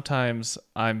 sometimes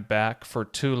I'm back for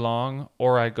too long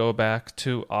or I go back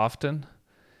too often.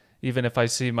 Even if I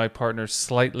see my partner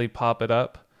slightly pop it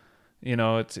up,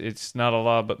 it's not a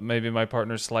lot, but maybe my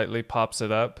partner slightly pops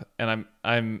it up, and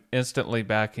I'm instantly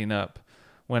backing up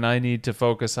when I need to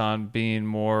focus on being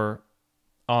more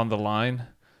on the line.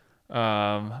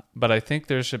 But I think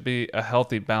there should be a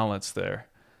healthy balance there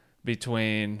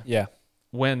between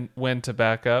when to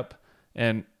back up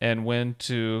and when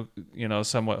to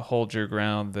somewhat hold your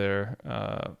ground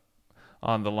there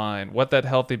on the line. What that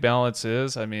healthy balance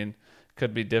is,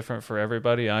 could be different for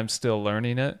everybody. I'm still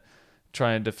learning it,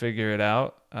 trying to figure it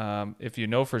out. If you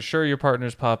know for sure your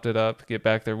partner's popped it up, get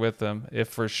back there with them. If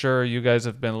for sure you guys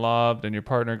have been lobbed and your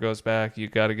partner goes back, you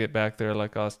got to get back there,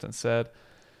 like Austin said.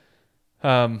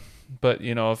 But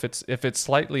if it's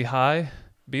slightly high,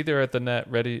 be there at the net,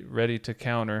 ready to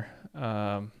counter,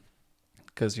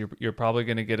 because you're probably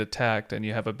going to get attacked, and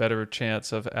you have a better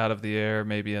chance of out of the air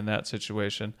maybe in that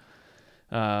situation.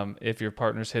 If your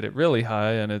partner's hit it really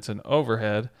high and it's an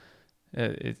overhead,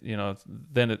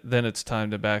 then it's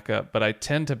time to back up. But I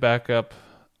tend to back up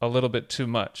a little bit too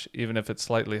much, even if it's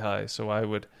slightly high. So I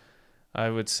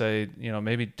would say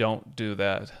maybe don't do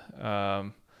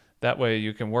that. That way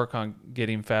you can work on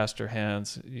getting faster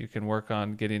hands. You can work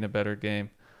on getting a better game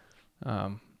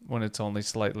when it's only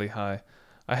slightly high.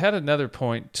 I had another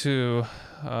point too.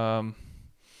 You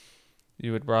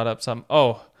had brought up some.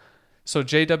 So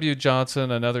J.W.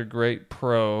 Johnson, another great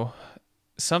pro,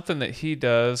 something that he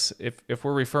does, if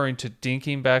we're referring to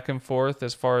dinking back and forth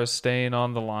as far as staying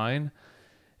on the line,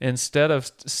 instead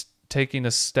of taking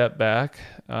a step back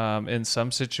in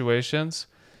some situations,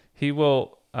 he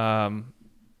will,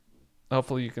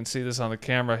 hopefully you can see this on the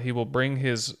camera, he will bring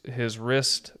his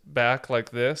wrist back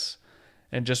like this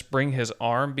and just bring his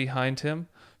arm behind him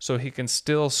so he can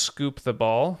still scoop the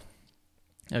ball.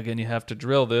 Again, you have to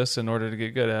drill this in order to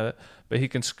get good at it, but he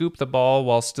can scoop the ball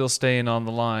while still staying on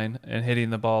the line and hitting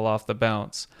the ball off the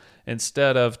bounce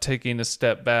instead of taking a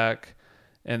step back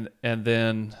and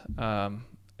then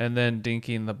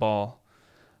dinking the ball.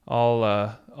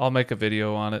 I'll make a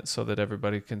video on it so that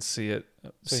everybody can see it.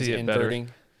 So see he's it better.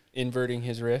 Inverting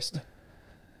his wrist.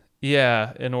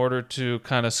 Yeah, in order to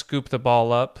kind of scoop the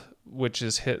ball up, which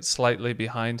is hit slightly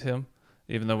behind him,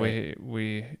 even though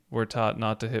we were taught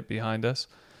not to hit behind us.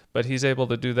 But he's able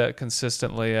to do that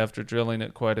consistently after drilling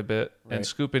it quite a bit and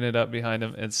scooping it up behind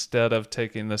him instead of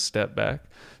taking the step back.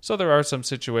 So there are some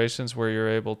situations where you're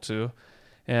able to.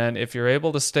 And if you're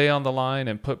able to stay on the line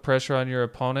and put pressure on your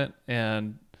opponent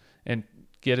and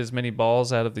get as many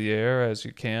balls out of the air as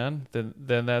you can,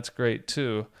 then that's great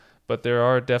too. But there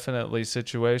are definitely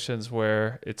situations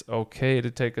where it's okay to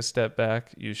take a step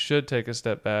back. You should take a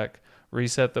step back,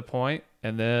 reset the point,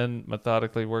 and then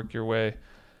methodically work your way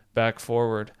back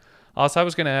forward. Also, I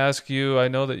was going to ask you, I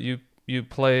know that you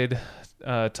played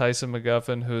Tyson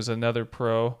McGuffin, who's another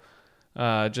pro,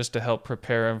 just to help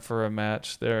prepare him for a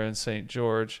match there in St.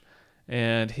 George.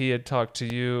 And he had talked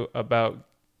to you about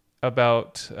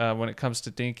when it comes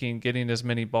to dinking, getting as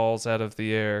many balls out of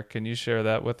the air. Can you share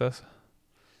that with us?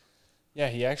 Yeah,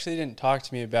 he actually didn't talk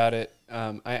to me about it.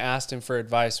 I asked him for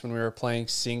advice when we were playing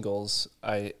singles.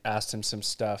 I asked him some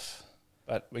stuff,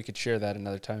 but we could share that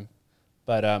another time.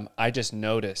 But I just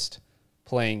noticed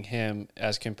playing him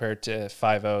as compared to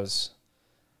 5-0s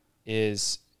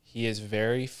is he is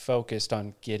very focused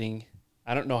on getting,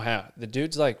 I don't know how. The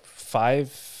dude's like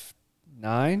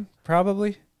 5'9",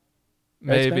 probably.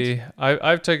 Maybe. Right,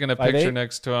 I've taken a 5'8"? picture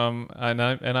next to him, and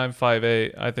I'm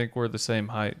 5'8". I think we're the same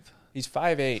height. He's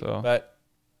 5'8", So. but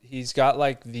he's got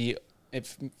like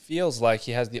it feels like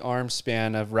he has the arm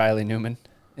span of Riley Newman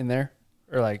in there,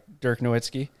 or like Dirk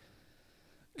Nowitzki.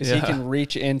 Because he can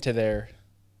reach into there,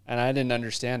 and I didn't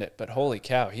understand it, but holy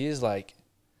cow, he's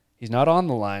not on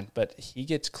the line, but he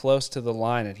gets close to the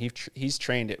line, and he's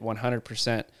trained it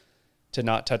 100% to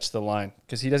not touch the line,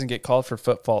 because he doesn't get called for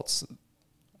foot faults.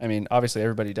 I mean, obviously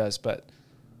everybody does, but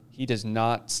he does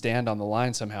not stand on the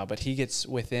line somehow, but he gets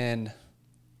within,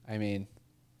 a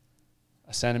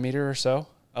centimeter or so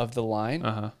of the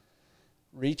line,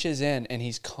 reaches in, and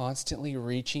he's constantly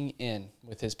reaching in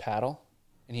with his paddle,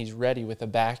 and he's ready with a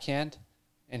backhand,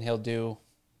 and he'll do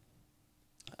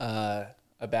a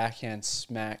backhand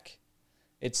smack.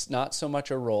 It's not so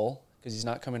much a roll because he's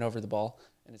not coming over the ball,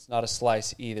 and it's not a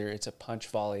slice either. It's a punch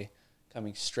volley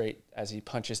coming straight as he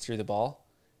punches through the ball,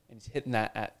 and he's hitting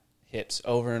that at hips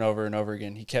over and over and over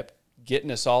again. He kept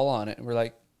getting us all on it, and we're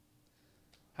like,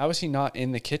 how is he not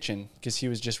in the kitchen? Because he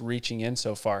was just reaching in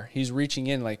so far. He's reaching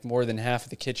in like more than half of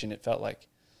the kitchen, it felt like.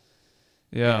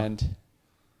 Yeah. And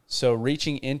so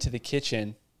reaching into the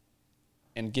kitchen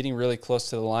and getting really close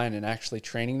to the line and actually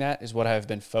training that is what I've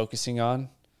been focusing on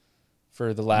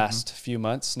for the last few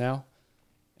months now.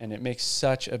 And it makes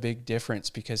such a big difference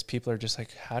because people are just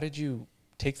like, how did you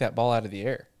take that ball out of the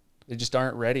air? They just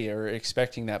aren't ready or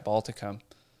expecting that ball to come.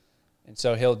 And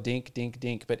so he'll dink, dink,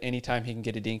 dink. But anytime he can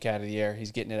get a dink out of the air,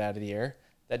 he's getting it out of the air.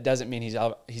 That doesn't mean he's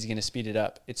going to speed it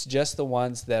up. It's just the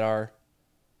ones that are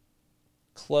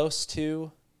close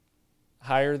to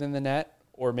higher than the net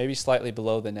or maybe slightly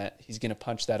below the net. He's going to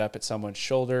punch that up at someone's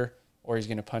shoulder, or he's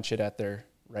going to punch it at their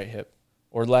right hip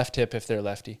or left hip if they're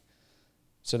lefty.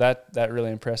 So that really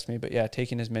impressed me. But yeah,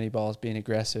 taking as many balls, being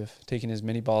aggressive, taking as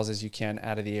many balls as you can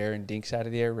out of the air and dinks out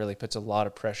of the air really puts a lot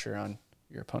of pressure on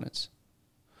your opponents.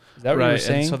 Is that what you were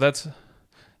saying? And so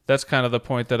that's kind of the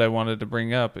point that I wanted to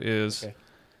bring up is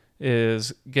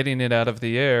getting it out of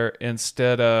the air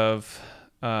instead of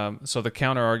so the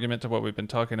counter argument to what we've been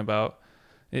talking about.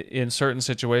 In certain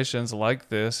situations like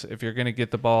this, if you're going to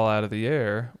get the ball out of the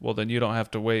air, well, then you don't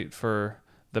have to wait for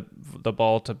the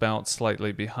ball to bounce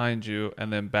slightly behind you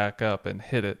and then back up and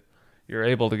hit it. You're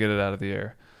able to get it out of the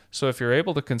air. So if you're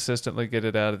able to consistently get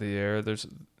it out of the air,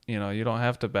 you don't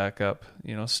have to back up.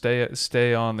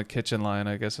 Stay on the kitchen line,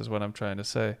 I guess is what I'm trying to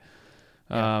say.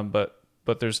 Yeah.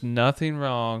 But there's nothing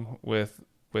wrong with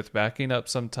backing up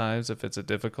sometimes if it's a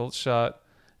difficult shot,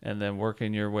 and then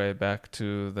working your way back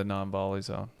to the non-volley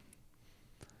zone.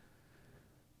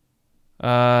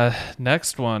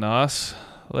 Next one, Us.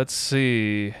 Let's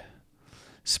see.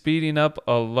 Speeding up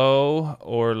a low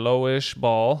or lowish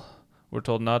ball. We're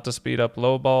told not to speed up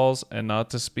low balls and not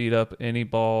to speed up any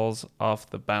balls off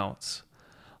the bounce.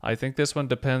 I think this one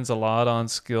depends a lot on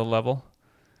skill level,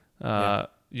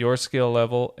 your skill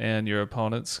level and your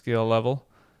opponent's skill level.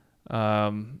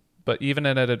 But even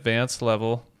at an advanced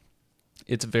level,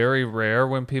 it's very rare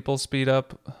when people speed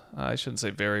up. I shouldn't say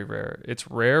very rare. It's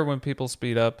rare when people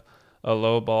speed up a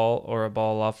low ball or a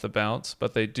ball off the bounce,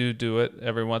 but they do it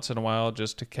every once in a while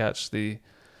just to catch the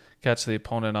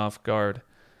opponent off guard.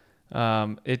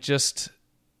 It's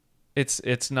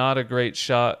not a great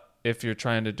shot if you're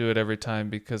trying to do it every time,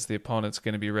 because the opponent's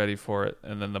going to be ready for it,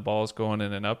 and then the ball's going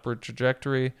in an upward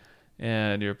trajectory,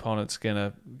 and your opponent's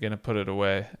gonna put it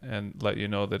away and let you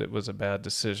know that it was a bad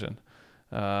decision.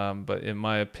 But in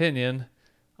my opinion,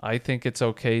 I think it's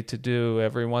okay to do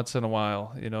every once in a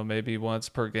while, maybe once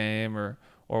per game or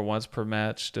once per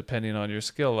match, depending on your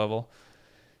skill level.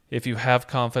 If you have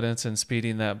confidence in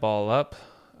speeding that ball up,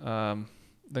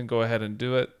 then go ahead and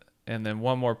do it. And then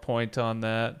one more point on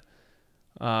that,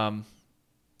 a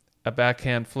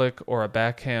backhand flick or a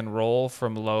backhand roll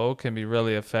from low can be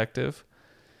really effective,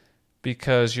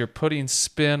 because you're putting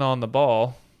spin on the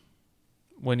ball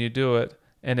when you do it,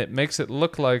 and it makes it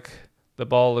look like the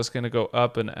ball is going to go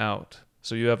up and out.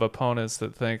 So you have opponents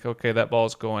that think, okay, that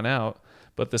ball's going out,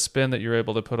 but the spin that you're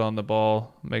able to put on the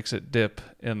ball makes it dip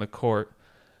in the court.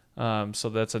 So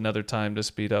that's another time to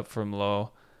speed up from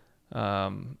low.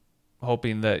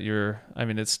 Hoping that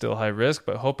it's still high risk,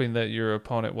 but hoping that your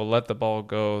opponent will let the ball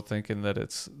go, thinking that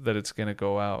it's going to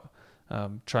go out.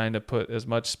 Trying to put as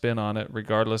much spin on it,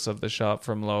 regardless of the shot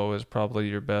from low, is probably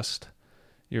your best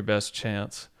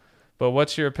chance. But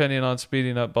what's your opinion on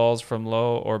speeding up balls from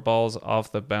low or balls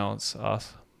off the bounce,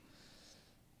 Os?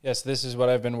 Yes, this is what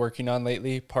I've been working on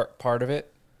lately. Part of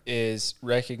it is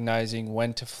recognizing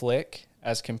when to flick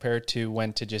as compared to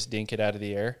when to just dink it out of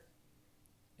the air.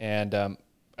 And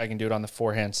I can do it on the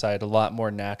forehand side a lot more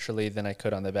naturally than I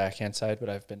could on the backhand side, but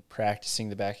I've been practicing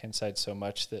the backhand side so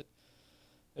much that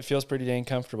it feels pretty dang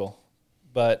comfortable.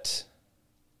 But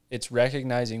it's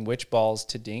recognizing which balls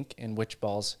to dink and which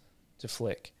balls to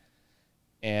flick.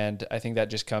 And I think that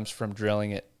just comes from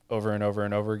drilling it over and over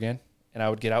and over again. And I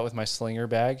would get out with my slinger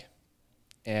bag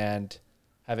and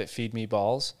have it feed me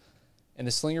balls. And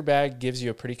the slinger bag gives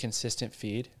you a pretty consistent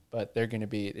feed, but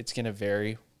it's going to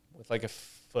vary with like a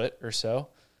foot or so.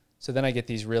 So then I get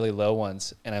these really low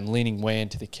ones, and I'm leaning way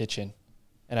into the kitchen,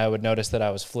 and I would notice that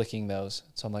I was flicking those.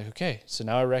 So I'm like, okay, so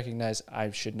now I recognize I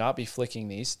should not be flicking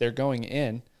these. They're going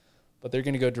in, but they're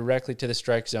going to go directly to the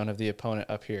strike zone of the opponent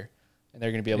up here, and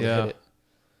they're going to be able to hit it.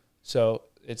 So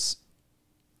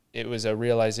it was a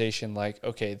realization like,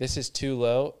 okay, this is too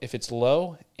low. If it's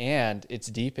low and it's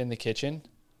deep in the kitchen,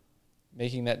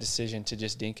 making that decision to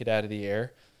just dink it out of the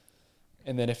air.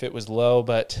 And then if it was low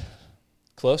but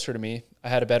closer to me, I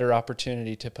had a better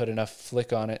opportunity to put enough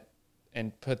flick on it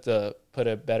and put a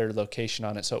better location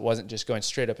on it, so it wasn't just going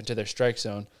straight up into their strike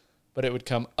zone, but it would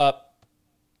come up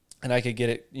and I could get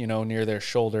it, near their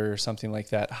shoulder or something like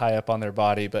that, high up on their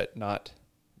body, but not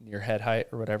near head height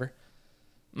or whatever.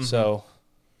 Mm-hmm. So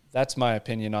that's my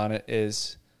opinion on it.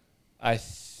 Is I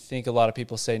think a lot of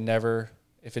people say never,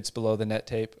 if it's below the net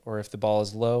tape or if the ball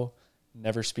is low,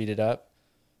 never speed it up,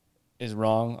 is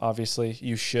wrong. Obviously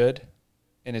you should,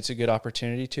 and it's a good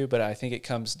opportunity to, but I think it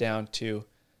comes down to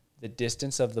the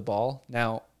distance of the ball.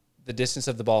 Now, the distance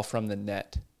of the ball from the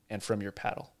net and from your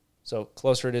paddle. So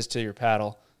closer it is to your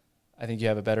paddle, I think you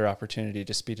have a better opportunity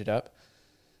to speed it up.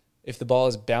 If the ball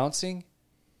is bouncing,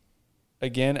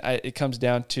 again, it comes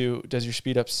down to, does your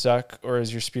speed up suck or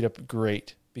is your speed up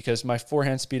great? Because my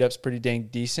forehand speed up's pretty dang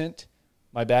decent.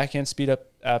 My backhand speed up,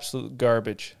 absolute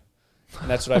garbage. And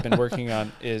that's what I've been working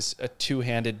on, is a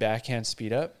two-handed backhand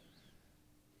speed up.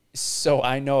 So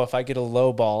I know if I get a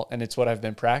low ball, and it's what I've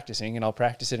been practicing, and I'll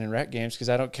practice it in rec games because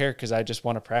I don't care, because I just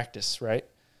want to practice, right?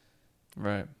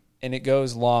 Right. And it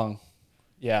goes long.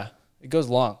 Yeah, it goes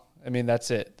long. I mean,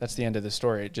 that's it. That's the end of the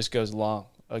story. It just goes long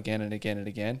again and again and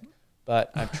again.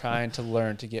 But I'm trying to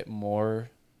learn to get more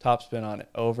topspin on it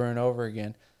over and over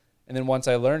again. And then once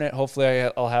I learn it, hopefully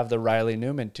I'll have the Riley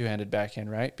Newman two-handed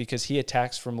backhand, right? Because he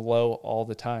attacks from low all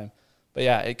the time. But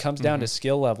yeah, it comes down to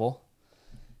skill level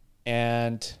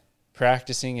and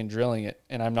practicing and drilling it.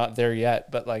 And I'm not there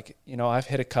yet, but I've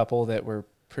hit a couple that were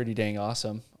pretty dang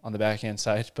awesome on the backhand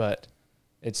side, but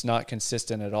it's not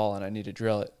consistent at all, and I need to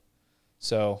drill it.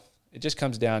 So it just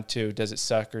comes down to, does it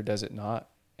suck or does it not?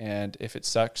 And if it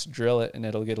sucks, drill it, and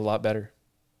it'll get a lot better.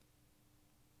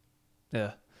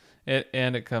 Yeah.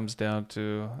 It comes down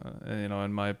to,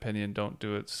 in my opinion, don't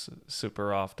do it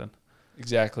super often.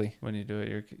 Exactly. When you do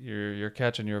it, you're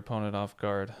catching your opponent off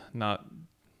guard, not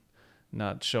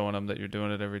showing them that you're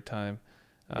doing it every time.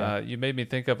 Yeah. You made me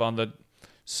think of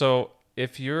so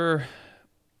if you're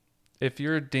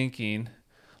dinking,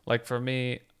 like for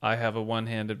me, I have a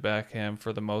one-handed backhand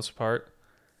for the most part.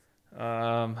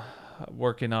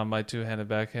 Working on my two-handed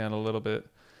backhand a little bit,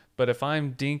 but if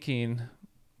I'm dinking,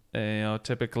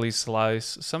 typically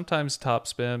slice, sometimes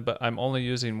topspin, but I'm only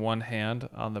using one hand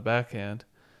on the backhand.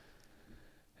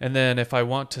 And then if I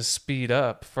want to speed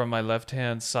up from my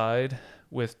left-hand side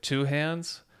with two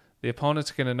hands, the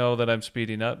opponent's going to know that I'm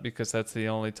speeding up because that's the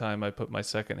only time I put my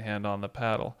second hand on the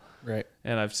paddle. Right.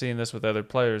 And I've seen this with other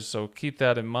players, so keep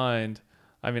that in mind.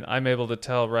 I mean, I'm able to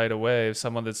tell right away if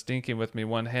someone that's dinking with me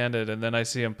one-handed and then I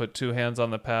see him put two hands on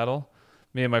the paddle,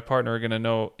 me and my partner are going to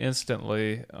know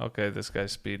instantly, okay, this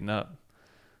guy's speeding up.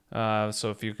 So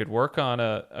if you could work on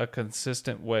a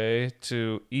consistent way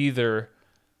to either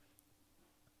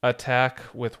attack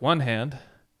with one hand,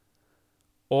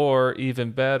 or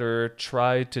even better,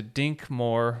 try to dink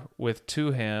more with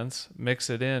two hands, mix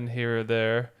it in here or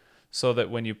there, so that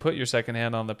when you put your second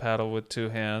hand on the paddle with two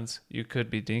hands, you could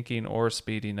be dinking or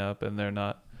speeding up, and they're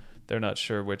not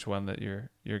sure which one that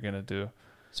you're gonna do.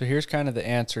 So here's kind of the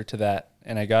answer to that,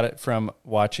 and I got it from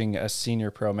watching a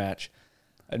senior pro match.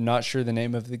 I'm not sure the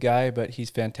name of the guy, but he's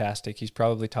fantastic. He's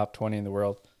probably top 20 in the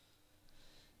world.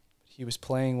 He was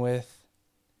playing with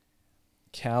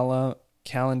Callan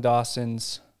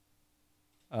Dawson's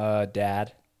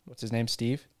dad. What's his name?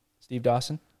 Steve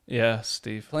Dawson? Yeah,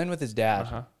 Steve. Playing with his dad.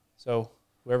 Uh-huh. So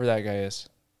whoever that guy is,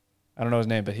 I don't know his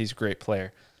name, but he's a great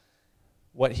player.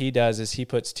 What he does is he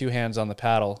puts two hands on the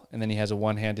paddle, and then he has a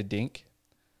one-handed dink.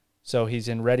 So he's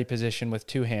in ready position with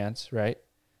two hands, right?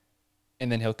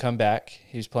 And then he'll come back.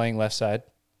 He's playing left side,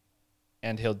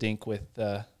 and he'll dink with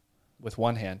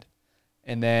one hand.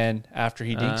 And then after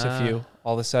he dinks a few,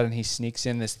 all of a sudden he sneaks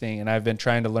in this thing, and I've been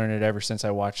trying to learn it ever since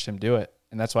I watched him do it.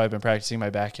 And that's why I've been practicing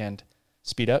my backhand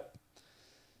speed up.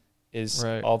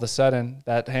 All of a sudden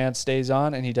that hand stays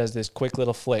on, and he does this quick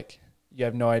little flick. You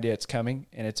have no idea it's coming,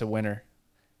 and it's a winner.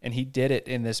 And he did it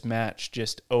in this match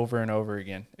just over and over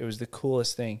again. It was the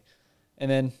coolest thing. And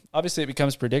then obviously it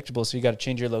becomes predictable, so you got to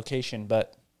change your location.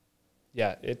 But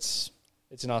yeah, it's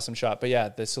an awesome shot. But yeah,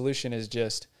 the solution is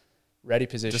just ready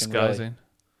position. Disguising. Really.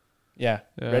 Yeah,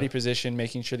 ready position,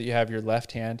 making sure that you have your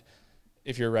left hand.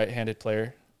 If you're a right-handed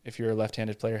player, if you're a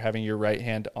left-handed player, having your right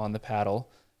hand on the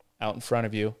paddle out in front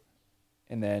of you,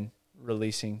 and then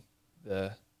releasing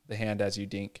the hand as you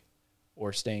dink,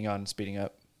 or staying on and speeding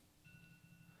up.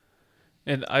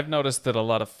 And I've noticed that a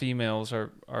lot of females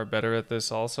are better at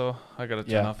this also. I got to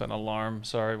turn off an alarm.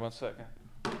 Sorry, 1 second.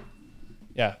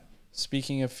 Yeah.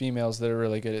 Speaking of females that are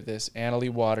really good at this, Annalie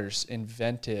Waters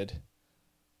invented,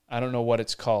 I don't know what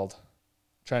it's called.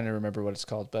 I'm trying to remember what it's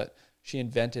called, but she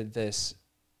invented this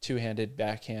two-handed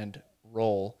backhand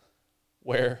roll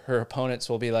where her opponents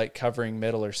will be like covering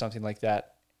middle or something like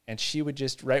that. And she would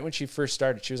just, right when she first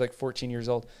started, she was like 14 years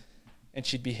old, and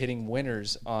she'd be hitting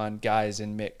winners on guys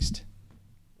in mixed,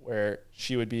 where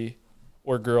she would be,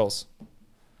 or girls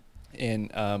in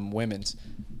women's,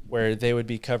 where they would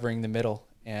be covering the middle,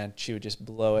 and she would just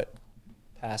blow it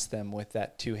past them with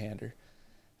that two-hander.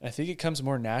 And I think it comes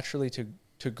more naturally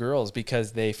to girls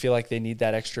because they feel like they need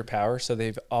that extra power, so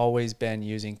they've always been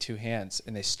using two hands,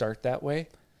 and they start that way,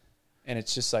 and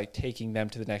it's just like taking them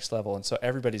to the next level. And so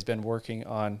everybody's been working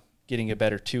on getting a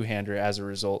better two-hander as a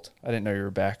result. I didn't know you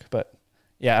were back, but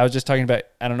yeah, I was just talking about,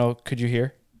 I don't know, could you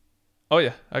hear? Oh,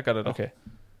 yeah, I got it all. Okay.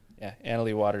 Yeah,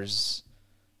 Annalie Waters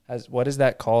has, what is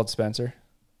that called, Spencer?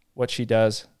 What she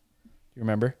does? Do you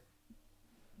remember?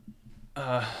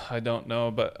 I don't know,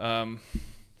 but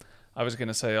I was going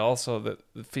to say also that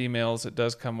the females, it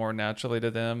does come more naturally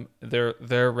to them.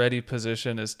 Their ready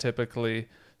position is typically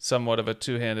somewhat of a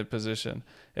two-handed position.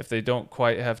 If they don't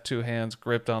quite have two hands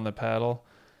gripped on the paddle,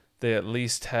 they at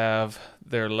least have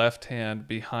their left hand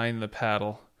behind the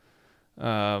paddle,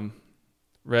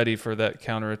 ready for that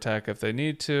counterattack if they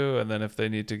need to, and then if they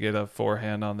need to get a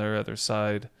forehand on their other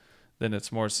side, then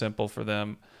it's more simple for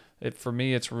them. For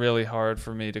me, it's really hard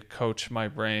for me to coach my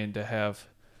brain to have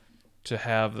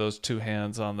those two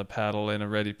hands on the paddle in a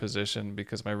ready position,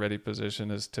 because my ready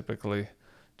position is typically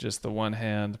just the one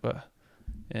hand. But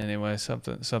anyway,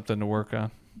 something to work on.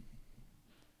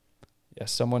 Yeah,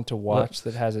 someone to watch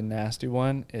that has a nasty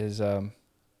one is,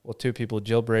 two people,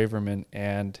 Jill Braverman,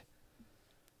 and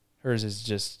hers is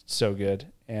just so good.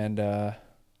 And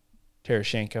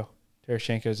Terashenko.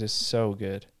 Terashenko's is so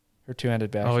good. Her two-handed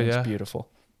backhand is beautiful.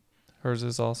 Hers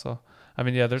is also. I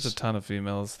mean, yeah, there's a ton of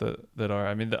females that are.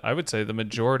 I mean, I would say the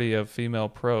majority of female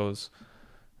pros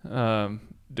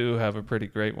do have a pretty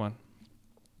great one.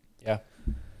 Yeah.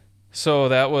 So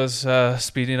that was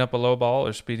speeding up a low ball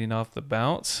or speeding off the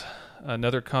bounce.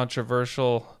 Another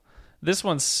controversial. This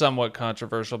one's somewhat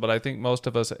controversial, but I think most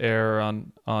of us err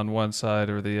on one side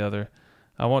or the other.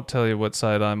 I won't tell you what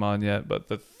side I'm on yet, but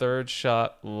the third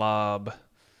shot lob.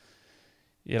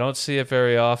 You don't see it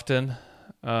very often.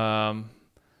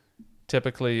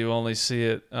 Typically, you only see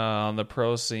it on the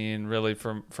pro scene really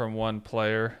from one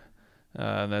player,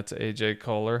 and that's AJ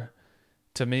Kohler.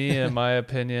 To me, in my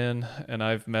opinion, and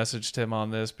I've messaged him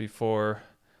on this before,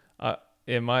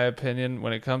 in my opinion,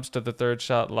 when it comes to the third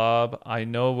shot lob, I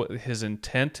know what his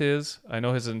intent is. I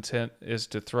know his intent is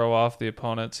to throw off the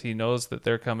opponents. He knows that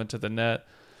they're coming to the net,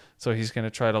 so he's going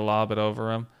to try to lob it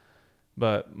over them.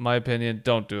 But my opinion,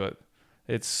 don't do it.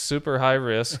 It's super high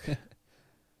risk.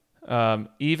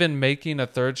 Even making a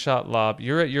third shot lob,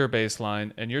 you're at your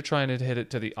baseline, and you're trying to hit it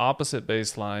to the opposite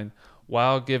baseline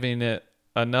while giving it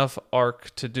enough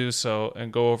arc to do so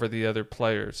and go over the other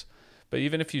players. But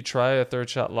even if you try a third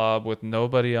shot lob with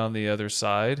nobody on the other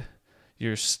side,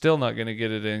 you're still not going to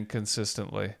get it in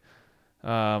consistently.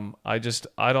 I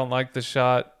don't like the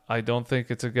shot. I don't think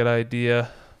it's a good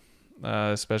idea,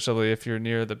 especially if you're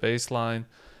near the baseline.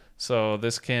 So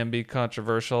this can be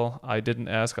controversial. I didn't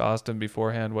ask Austin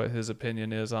beforehand what his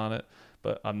opinion is on it,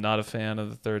 but I'm not a fan of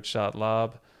the third shot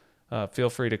lob. Feel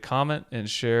free to comment and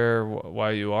share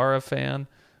why you are a fan,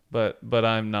 but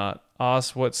I'm not.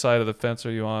 Oz, what side of the fence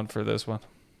are you on for this one?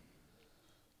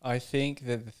 I think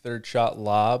that the third shot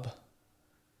lob,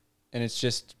 and it's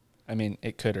just, I mean,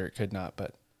 it could or it could not,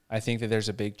 but I think that there's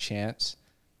a big chance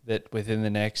that within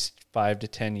the next 5 to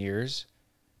 10 years,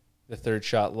 the third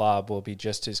shot lob will be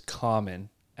just as common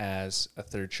as a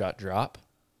third shot drop.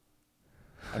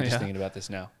 I'm just thinking about this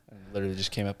now. I literally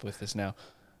just came up with this now.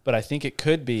 But I think it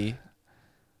could be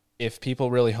if people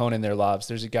really hone in their lobs.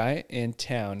 There's a guy in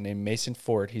town named Mason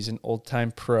Ford. He's an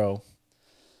old-time pro.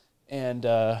 And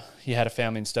he had a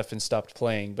family and stuff and stopped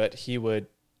playing. But he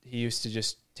used to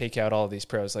just take out all of these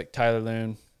pros, like Tyler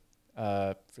Loon,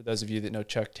 for those of you that know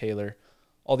Chuck Taylor,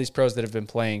 all these pros that have been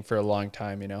playing for a long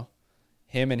time, you know.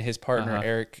 Him and his partner,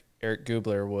 Eric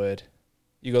Gubler,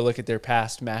 you go look at their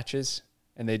past matches,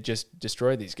 and they'd just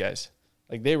destroy these guys.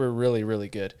 Like, they were really, really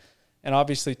good. And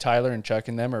obviously Tyler and Chuck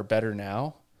and them are better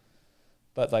now.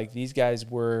 But, like, these guys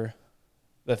were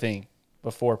the thing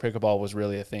before pickleball was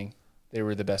really a thing. They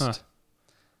were the best.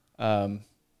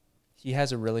 He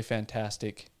has a really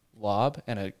fantastic lob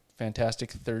and a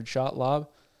fantastic third shot lob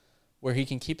where he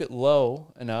can keep it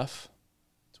low enough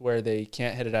to where they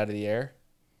can't hit it out of the air.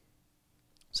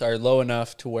 Sorry, low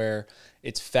enough to where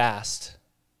it's fast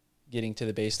getting to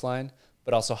the baseline,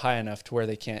 but also high enough to where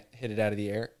they can't hit it out of the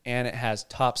air, and it has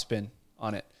topspin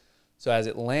on it. So as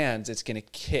it lands, it's going to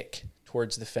kick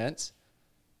towards the fence.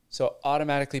 So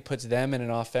automatically puts them in an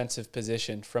offensive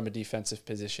position from a defensive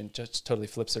position, just totally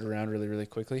flips it around really, really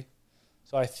quickly.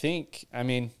 So I think, I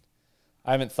mean,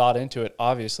 I haven't thought into it,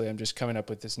 obviously. I'm just coming up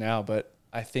with this now, but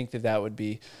I think that would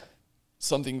be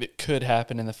something that could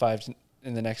happen in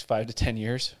the next 5 to 10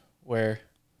 years where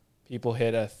people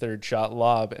hit a third shot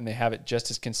lob and they have it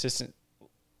just as consistent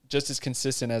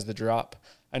as the drop.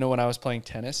 I know when I was playing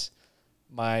tennis,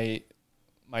 my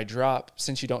drop,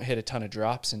 since you don't hit a ton of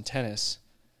drops in tennis,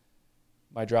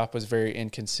 my drop was very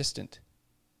inconsistent.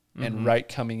 Mm-hmm. And right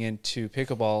coming into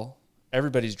pickleball,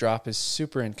 everybody's drop is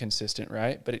super inconsistent,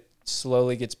 right? But it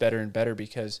slowly gets better and better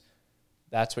because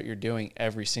that's what you're doing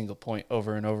every single point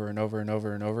over and over and over and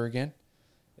over and over again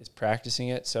is practicing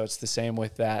it. So it's the same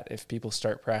with that. If people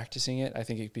start practicing it, I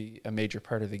think it'd be a major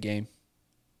part of the game.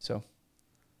 So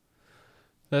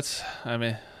that's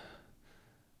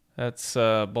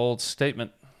a bold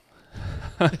statement.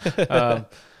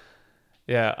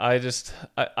 Yeah,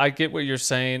 I get what you're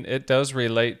saying. It does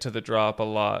relate to the drop a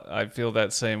lot. I feel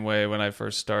that same way when I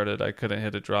first started. I couldn't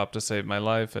hit a drop to save my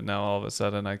life, and now all of a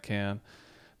sudden I can.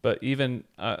 But even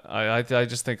I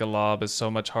just think a lob is so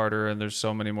much harder, and there's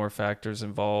so many more factors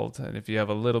involved. And if you have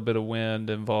a little bit of wind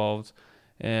involved,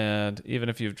 and even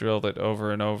if you've drilled it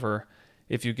over and over,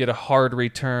 if you get a hard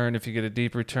return, if you get a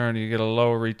deep return, you get a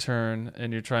low return,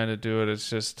 and you're trying to do it, it's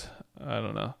just, I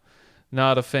don't know.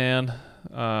 Not a fan,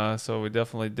 so we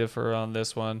definitely differ on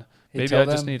this one. Maybe I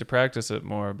just need to practice it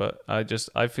more, but I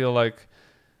feel like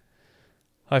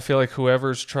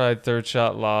whoever's tried third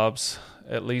shot lobs,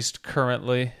 at least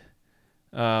currently,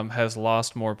 has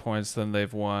lost more points than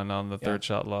they've won on the third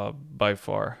shot lob by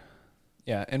far.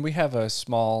 Yeah, and we have a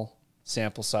small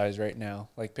sample size right now.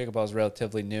 Like, pickleball is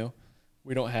relatively new.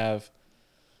 We don't have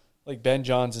like Ben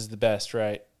Johns is the best,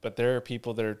 right? But there are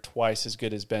people that are twice as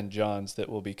good as Ben Johns that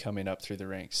will be coming up through the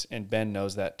ranks. And Ben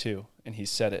knows that too. And he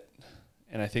said it.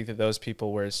 And I think that those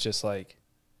people where it's just like,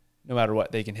 no matter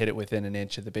what, they can hit it within an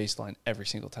inch of the baseline every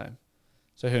single time.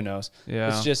 So who knows? Yeah.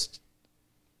 It's just,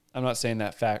 I'm not saying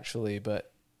that factually,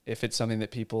 but if it's something that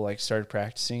people like started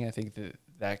practicing, I think that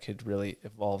that could really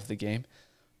evolve the game.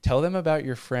 Tell them about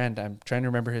your friend. I'm trying to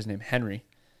remember his name, Henry.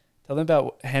 Tell them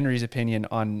about Henry's opinion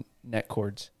on net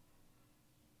cords.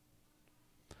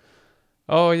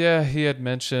 Oh yeah, he had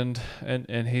mentioned,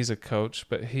 and he's a coach,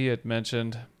 but he had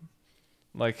mentioned,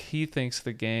 like, he thinks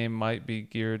the game might be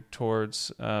geared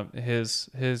towards his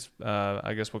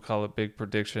I guess we'll call it big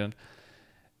prediction,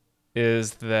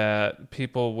 is that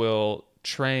people will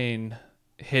train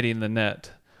hitting the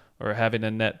net or having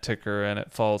a net ticker and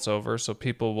it falls over. So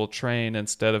people will train,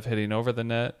 instead of hitting over the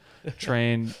net,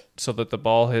 train so that the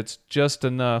ball hits just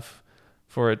enough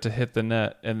for it to hit the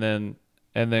net and then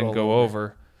Roll go over.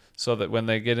 over, so that when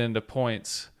they get into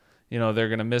points, they're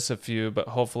going to miss a few, but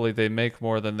hopefully they make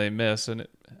more than they miss. And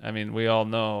we all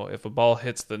know if a ball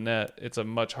hits the net, it's a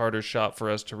much harder shot for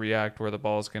us to react where the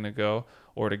ball is going to go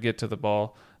or to get to the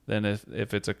ball than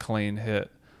if it's a clean hit.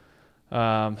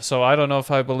 So I don't know if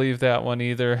I believe that one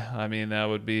either. That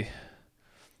would be,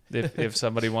 if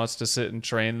somebody wants to sit and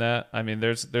train that.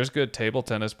 There's good table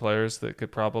tennis players that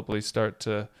could probably start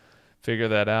to figure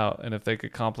that out. And if they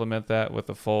could complement that with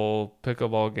a full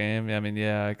pickleball game,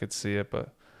 yeah, I could see it.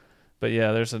 But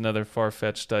yeah, there's another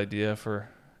far-fetched idea for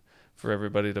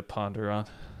everybody to ponder on.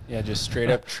 Yeah, just straight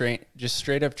up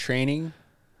training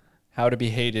how to be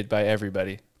hated by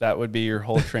everybody. That would be your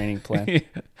whole training plan.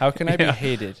 How can I be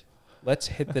hated? Let's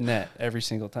hit the net every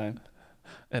single time.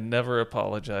 And never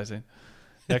apologizing.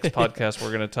 Next podcast, we're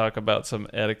going to talk about some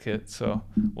etiquette, so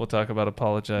we'll talk about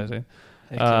apologizing.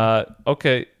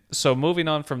 Okay, so moving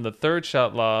on from the third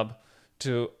shot lob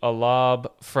to a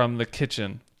lob from the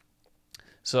kitchen.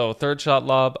 So third shot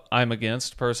lob, I'm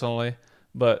against personally,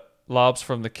 but lobs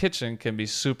from the kitchen can be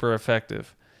super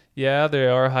effective. Yeah, they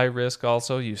are high risk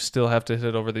also. You still have to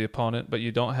hit over the opponent, but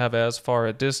you don't have as far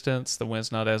a distance. The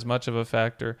wind's not as much of a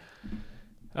factor.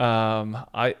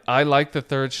 I like the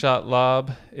third shot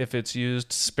lob if it's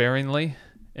used sparingly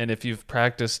and if you've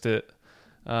practiced it.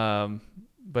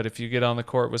 But if you get on the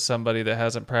court with somebody that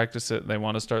hasn't practiced it and they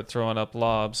want to start throwing up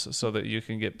lobs so that you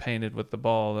can get painted with the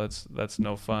ball, that's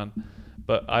no fun.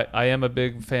 But I am a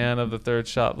big fan of the third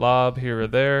shot lob here or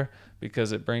there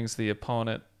because it brings the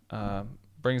opponent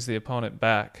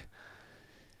back.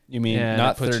 You mean And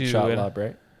not it puts third you shot in- lob,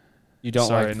 right? You don't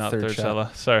Sorry, like not third shot.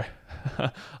 lob. Sorry.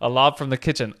 A lob from the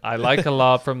kitchen. I like a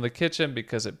lob from the kitchen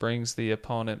because it brings the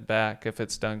opponent back if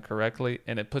it's done correctly,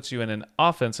 and it puts you in an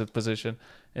offensive position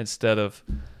instead of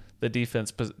the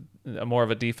defense, more of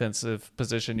a defensive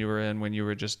position you were in when you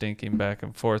were just dinking back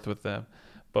and forth with them.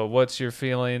 But what's your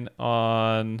feeling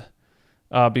on,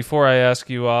 before I ask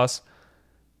you, Os,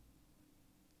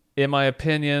 in my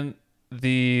opinion,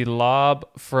 the lob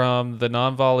from the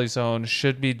non-volley zone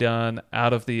should be done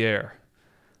out of the air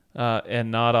and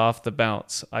not off the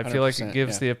bounce. I feel like it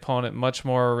gives the opponent much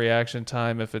more reaction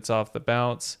time if it's off the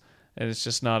bounce, and it's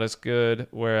just not as good.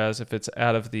 Whereas if it's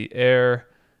out of the air,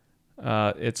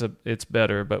 it's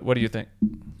better. But what do you think?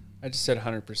 I just said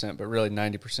 100%, but really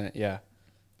 90%, yeah.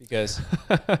 Because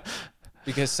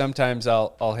sometimes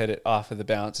I'll hit it off of the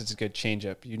bounce. It's a good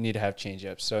changeup. You need to have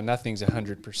changeups. So nothing's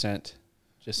 100%,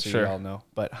 just so Sure. you all know.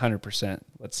 But 100%,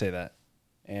 let's say that.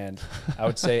 And I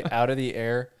would say out of the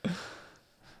air,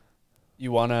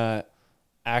 you want to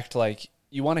act like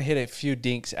you want to hit a few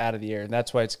dinks out of the air. And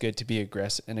that's why it's good to be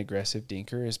an aggressive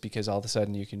dinker, is because all of a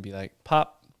sudden you can be like,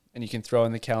 pop, and you can throw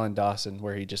in the Callan Dawson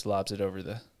where he just lobs it over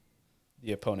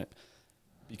the opponent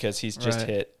because he's just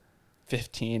hit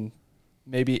 15,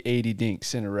 maybe 80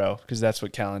 dinks in a row, because that's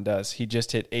what Callan does. He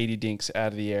just hit 80 dinks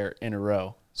out of the air in a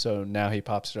row. So now he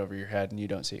pops it over your head and you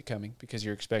don't see it coming because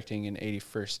you're expecting an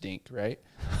 81st dink, right?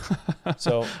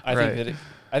 So I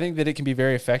think that it can be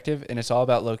very effective, and it's all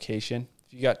about location.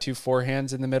 If you got two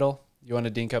forehands in the middle, you want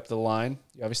to dink up the line.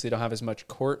 You obviously don't have as much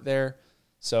court there,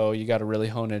 so you got to really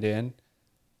hone it in.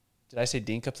 Did I say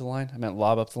dink up the line? I meant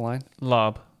lob up the line.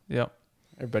 Lob. Yep.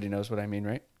 Everybody knows what I mean,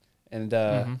 right? And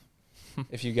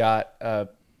if you got a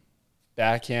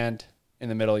backhand in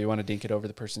the middle, you want to dink it over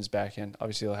the person's backhand.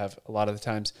 Obviously, you'll have a lot of the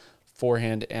times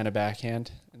forehand and a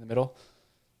backhand in the middle.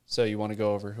 So you want to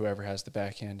go over whoever has the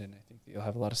backhand, and I think that you'll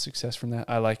have a lot of success from that.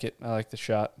 I like it. I like the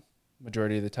shot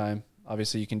majority of the time.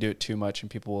 Obviously, you can do it too much, and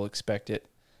people will expect it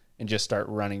and just start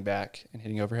running back and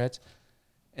hitting overheads.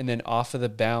 And then off of the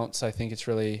bounce, I think it's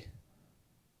really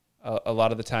a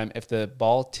lot of the time, if the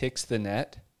ball ticks the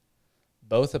net,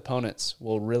 both opponents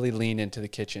will really lean into the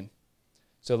kitchen.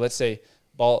 So let's say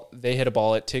they hit a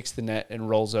ball, it ticks the net and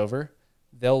rolls over.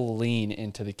 They'll lean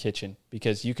into the kitchen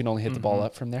because you can only hit the ball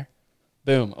up from there.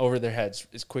 Boom, over their heads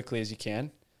as quickly as you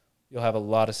can. You'll have a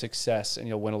lot of success and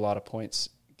you'll win a lot of points,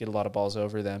 get a lot of balls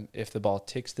over them. If the ball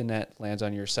ticks the net, lands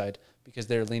on your side, because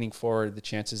they're leaning forward, the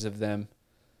chances of them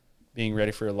being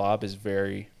ready for a lob is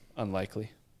very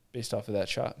unlikely based off of that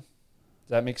shot. Does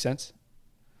that make sense?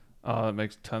 Oh, it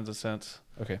makes tons of sense.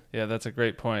 Okay. Yeah, that's a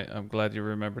great point. I'm glad you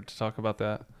remembered to talk about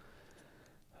that.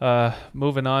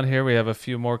 Moving on here, we have a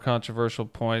few more controversial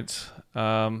points.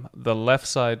 The left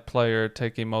side player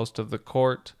taking most of the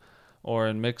court, or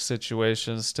in mixed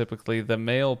situations, typically the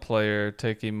male player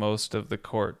taking most of the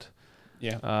court.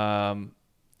 Yeah.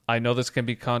 I know this can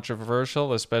be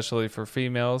controversial, especially for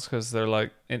females, because they're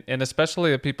like, and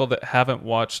especially the people that haven't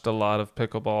watched a lot of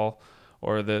pickleball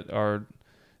or that are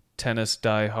tennis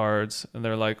diehards, and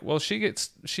they're like, well,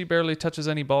 she barely touches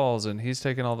any balls and he's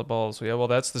taking all the balls. Yeah, well,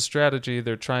 that's the strategy.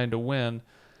 They're trying to win.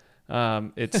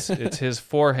 It's his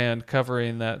forehand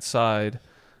covering that side.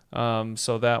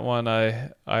 So that one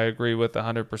I agree with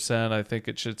 100%. I think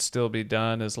it should still be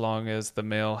done as long as the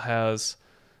male has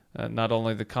not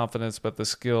only the confidence but the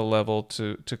skill level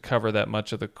to cover that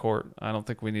much of the court. I don't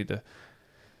think we need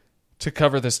to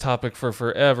cover this topic for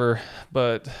forever,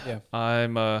 but yeah.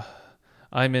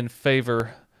 I'm in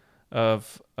favor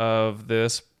of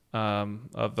this,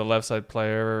 of the left side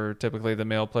player, or typically the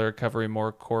male player, covering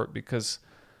more court because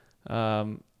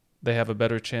they have a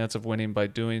better chance of winning by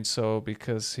doing so,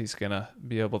 because he's gonna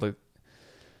be able to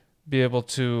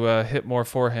hit more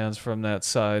forehands from that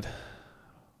side.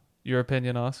 Your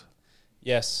opinion, Oz?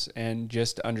 Yes, and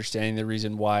just understanding the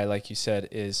reason why, like you said,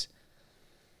 is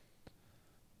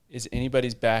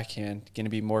anybody's backhand going to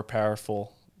be more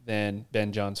powerful than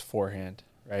Ben John's forehand,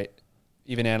 right?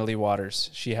 Even Annalie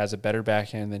Waters, she has a better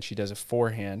backhand than she does a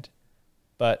forehand,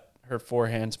 but her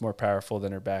forehand's more powerful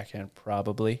than her backhand,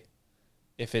 probably.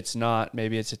 If it's not,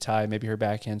 maybe it's a tie. Maybe her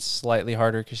backhand's slightly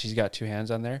harder because she's got two hands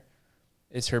on there.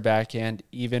 Is her backhand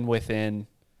even within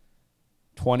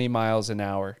 20 miles an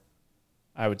hour,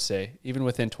 I would say, even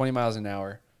within 20 miles an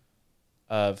hour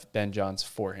of Ben John's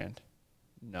forehand?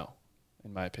 No,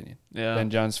 in my opinion. Yeah. Ben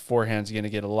John's forehand's going to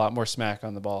get a lot more smack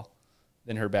on the ball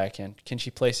than her backhand. Can she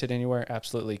place it anywhere?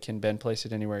 Absolutely. Can Ben place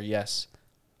it anywhere? Yes.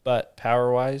 But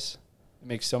power-wise, it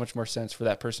makes so much more sense for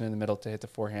that person in the middle to hit the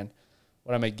forehand.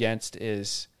 What I'm against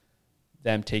is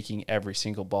them taking every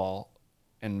single ball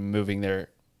and moving their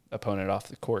opponent off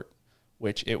the court,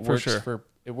 which it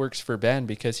works for Ben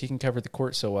because he can cover the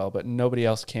court so well, but nobody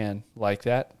else can like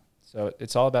that. So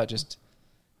it's all about just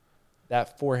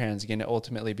that forehand's going to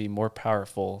ultimately be more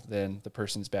powerful than the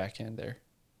person's backhand there.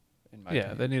 In my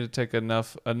opinion. They need to take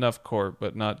enough court,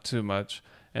 but not too much.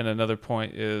 And another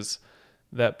point is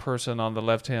that person on the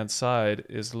left-hand side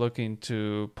is looking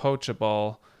to poach a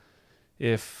ball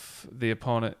if the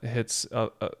opponent hits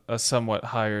a somewhat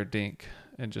higher dink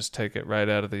and just take it right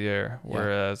out of the air,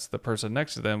 whereas the person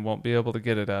next to them won't be able to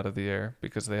get it out of the air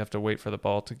because they have to wait for the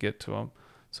ball to get to them,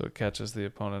 so it catches the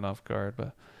opponent off guard.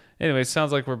 But anyway,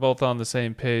 sounds like we're both on the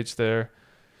same page there.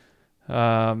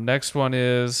 Next one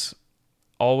is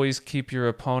always keep your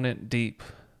opponent deep.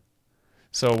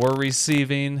 So we're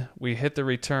receiving, we hit the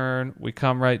return, we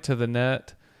come right to the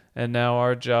net, and now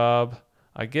our job,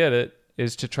 I get it,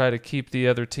 is to try to keep the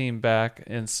other team back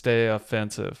and stay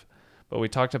offensive. But we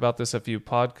talked about this a few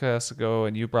podcasts ago,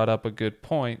 and you brought up a good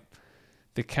point.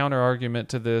 The counter argument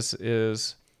to this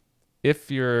is if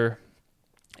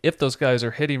those guys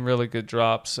are hitting really good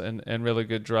drops and really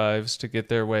good drives to get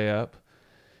their way up,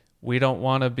 we don't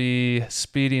want to be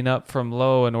speeding up from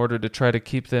low in order to try to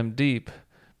keep them deep,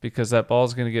 because that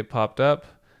ball's going to get popped up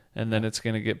and then it's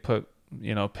going to get put,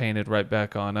 painted right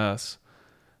back on us.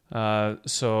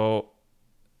 So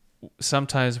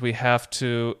sometimes we have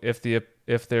to,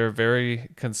 if they're very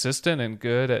consistent and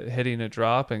good at hitting a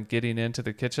drop and getting into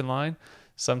the kitchen line,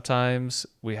 sometimes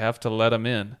we have to let them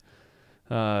in.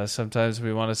 Sometimes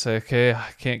we want to say, okay, I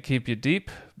can't keep you deep,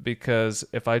 because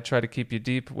if I try to keep you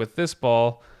deep with this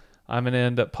ball, I'm going to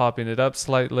end up popping it up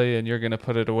slightly and you're going to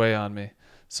put it away on me.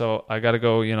 So I got to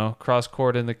go, cross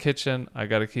court in the kitchen. I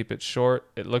got to keep it short.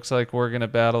 It looks like we're going to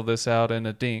battle this out in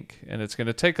a dink, and it's going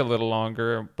to take a little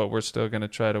longer, but we're still going to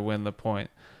try to win the point.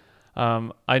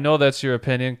 I know that's your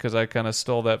opinion because I kind of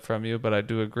stole that from you, but I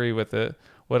do agree with it.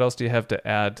 What else do you have to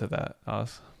add to that,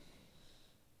 Oz?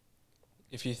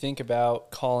 If you think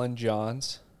about Colin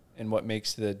Johns and what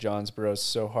makes the Johnsboroughs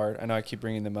so hard, I know I keep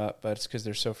bringing them up, but it's because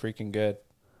they're so freaking good.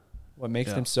 What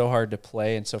makes them so hard to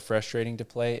play and so frustrating to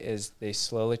play is they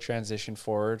slowly transition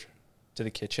forward to the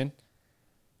kitchen.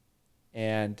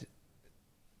 And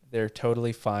they're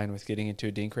totally fine with getting into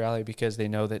a dink rally because they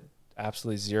know that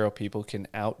absolutely zero people can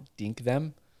out dink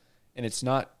them. And it's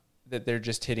not that they're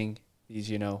just hitting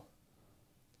these,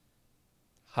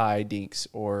 high dinks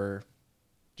or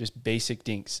just basic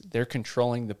dinks. They're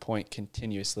controlling the point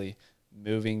continuously,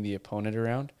 moving the opponent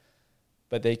around.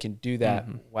 But they can do that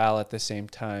while at the same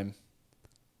time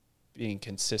being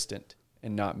consistent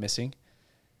and not missing.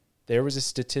 There was a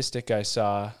statistic I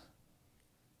saw.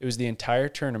 It was the entire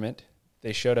tournament.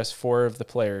 They showed us four of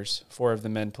the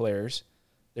men players,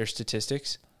 their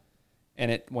statistics.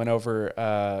 And it went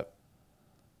over,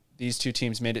 these two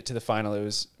teams made it to the final. It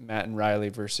was Matt and Riley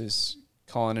versus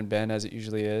Colin and Ben, as it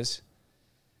usually is.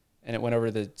 And it went over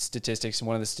the statistics, and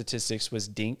one of the statistics was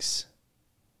dinks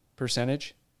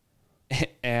percentage.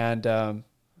 And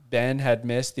Ben had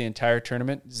missed the entire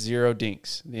tournament, 0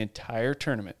 dinks, the entire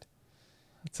tournament.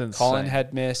 That's insane. Colin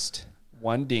had missed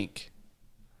 1 dink.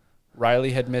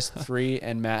 Riley had missed 3,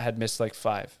 and Matt had missed like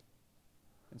 5.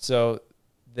 And so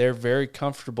they're very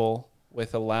comfortable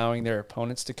with allowing their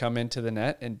opponents to come into the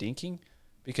net and dinking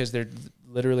because they're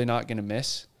literally not going to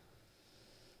miss.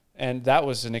 And that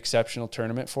was an exceptional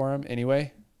tournament for them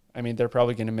anyway. I mean, they're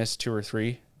probably going to miss 2 or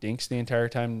 3 dinks the entire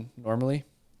time normally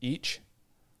each.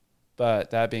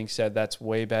 But that being said, that's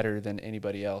way better than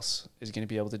anybody else is going to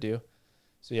be able to do.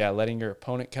 So, yeah, letting your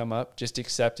opponent come up, just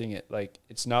accepting it. Like,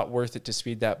 it's not worth it to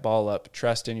speed that ball up.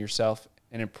 Trust in yourself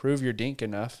and improve your dink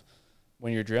enough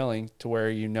when you're drilling to where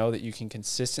you know that you can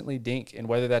consistently dink. And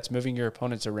whether that's moving your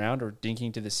opponents around or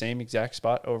dinking to the same exact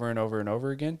spot over and over and over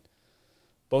again,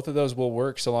 both of those will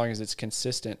work so long as it's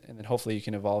consistent. And then hopefully you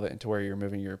can evolve it into where you're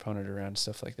moving your opponent around,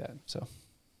 stuff like that. So,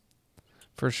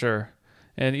 for sure.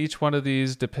 And each one of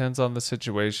these depends on the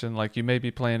situation. Like, you may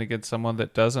be playing against someone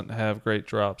that doesn't have great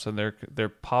drops, and they're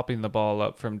popping the ball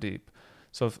up from deep.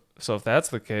 So if that's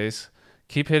the case,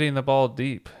 keep hitting the ball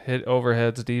deep. Hit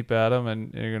overheads deep at them,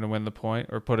 and you're going to win the point,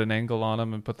 or put an angle on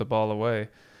them and put the ball away.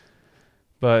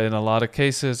 But in a lot of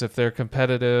cases, if they're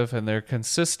competitive and they're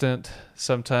consistent,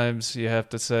 sometimes you have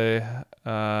to say,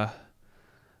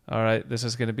 all right, this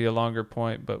is going to be a longer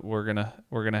point, but we're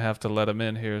gonna have to let them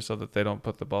in here so that they don't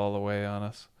put the ball away on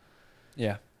us.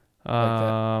 yeah.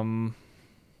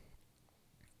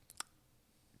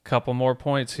 Couple more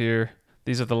points here.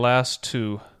 These are the last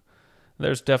 2.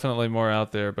 There's definitely more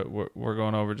out there, but we're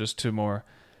going over just 2 more.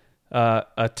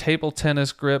 A table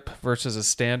tennis grip versus a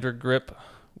standard grip.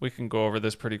 We can go over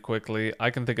this pretty quickly. I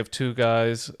can think of 2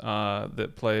 guys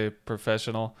that play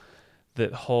professional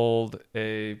that hold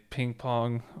a ping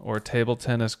pong or table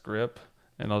tennis grip,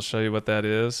 and I'll show you what that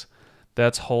is.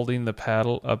 That's holding the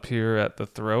paddle up here at the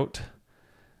throat.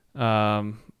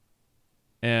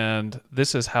 And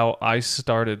this is how I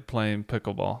started playing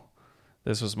pickleball.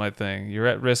 This was my thing. You're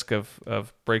at risk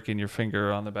of breaking your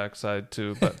finger on the backside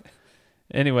too, but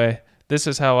anyway, this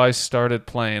is how I started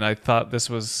playing. I thought this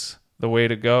was the way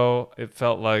to go. It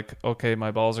felt like, okay,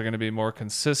 my balls are going to be more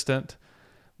consistent,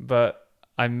 but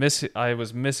I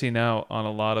was missing out on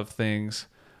a lot of things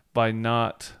by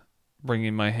not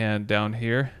bringing my hand down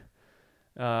here.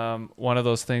 One of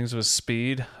those things was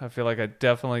speed. I feel like I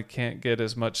definitely can't get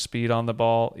as much speed on the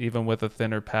ball. Even with a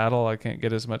thinner paddle, I can't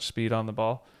get as much speed on the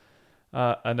ball.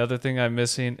 Another thing I'm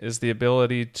missing is the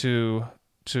ability to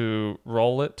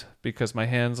roll it because my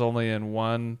hand's only in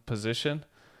one position.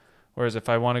 Whereas if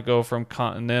I want to go from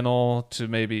continental to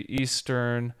maybe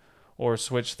eastern or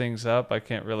switch things up, I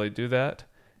can't really do that.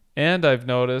 And I've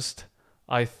noticed,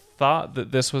 I thought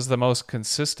that this was the most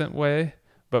consistent way,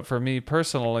 but for me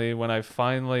personally, when I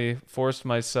finally forced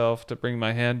myself to bring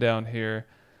my hand down here,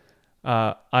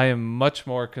 I am much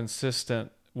more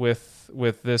consistent with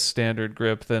this standard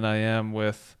grip than I am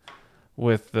with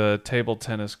the table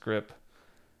tennis grip.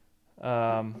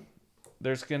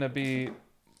 There's going to be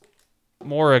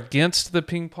more against the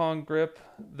ping pong grip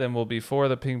than will be for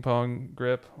the ping pong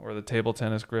grip, or the table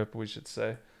tennis grip, we should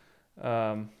say.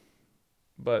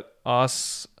 But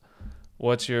Os,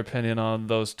 what's your opinion on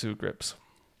those 2 grips?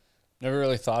 Never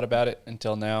really thought about it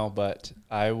until now, but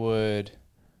I feel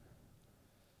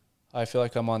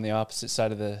like I'm on the opposite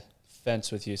side of the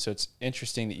fence with you. So it's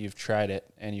interesting that you've tried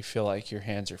it and you feel like your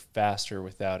hands are faster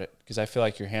without it, because I feel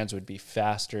like your hands would be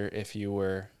faster if you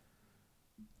were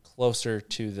closer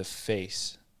to the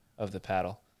face of the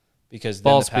paddle, because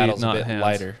then ball the paddle's speed, a bit hands.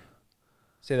 lighter.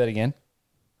 Say that again.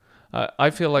 I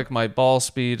feel like my ball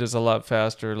speed is a lot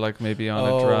faster, like maybe on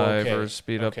a drive or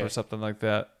speed up or something like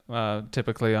that.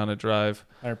 Typically on a drive.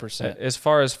 100%. As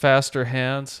far as faster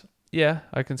hands, yeah,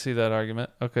 I can see that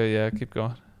argument. Okay, yeah, keep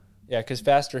going. Yeah, because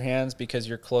faster hands, because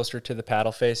you're closer to the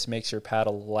paddle face, makes your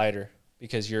paddle lighter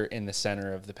because you're in the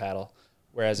center of the paddle.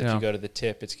 Whereas if you go to the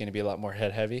tip, it's going to be a lot more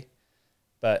head heavy.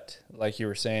 But like you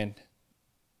were saying,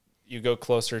 you go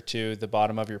closer to the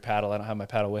bottom of your paddle. I don't have my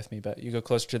paddle with me, but you go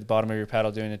closer to the bottom of your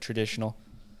paddle doing a traditional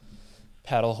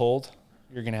paddle hold,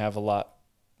 you're going to have a lot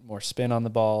more spin on the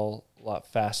ball, a lot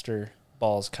faster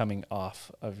balls coming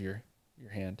off of your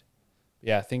hand.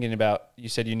 Yeah, thinking about, you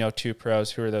said you know 2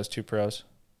 pros. Who are those 2 pros?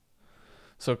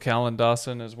 So Callan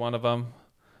Dawson is one of them,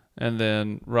 and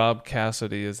then Rob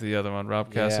Cassidy is the other one.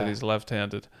 Rob Cassidy's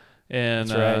left-handed. And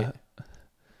that's right.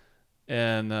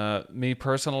 And me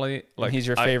personally, like, and he's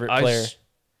your favorite player.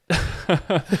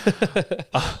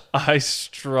 I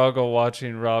struggle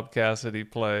watching Rob Cassidy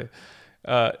play.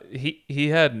 He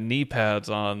had knee pads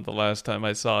on the last time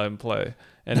I saw him play,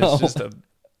 and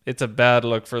it's a bad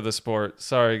look for the sport.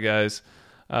 Sorry, guys.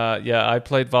 I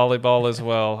played volleyball as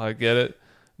well. I get it,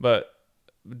 but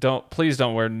please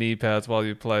don't wear knee pads while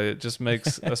you play. It just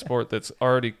makes a sport that's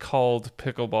already called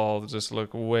pickleball just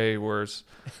look way worse.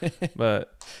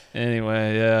 But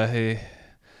anyway,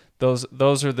 those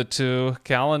are the 2.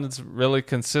 Callan's really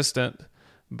consistent,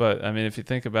 but I mean, if you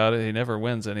think about it, he never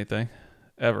wins anything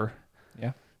ever.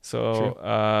 Yeah.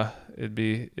 So it'd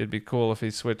be cool if he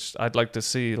switched. I'd like to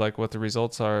see like what the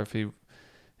results are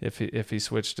if he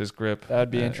switched his grip.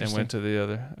 That'd be interesting. And went to the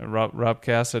other. Rob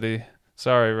Cassidy.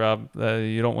 Sorry, Rob,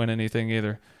 you don't win anything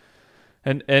either.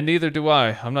 And neither do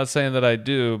I. I'm not saying that I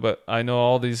do, but I know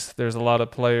all these. There's a lot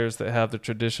of players that have the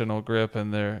traditional grip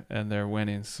and they're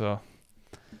winning. So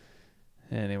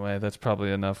anyway, that's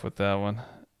probably enough with that one.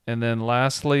 And then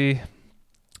last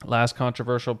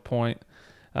controversial point,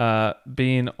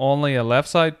 being only a left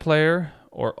side player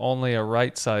or only a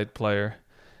right side player.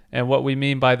 And what we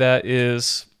mean by that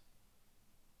is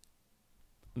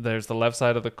there's the left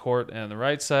side of the court and the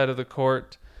right side of the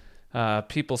court.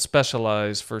 People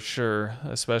specialize for sure,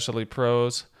 especially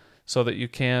pros, so that you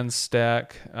can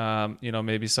stack.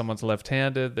 Maybe someone's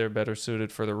left-handed, they're better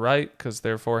suited for the right because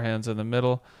their forehand's in the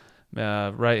middle.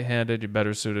 Right-handed, you're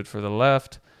better suited for the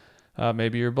left.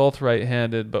 Maybe you're both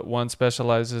right-handed, but one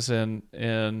specializes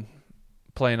in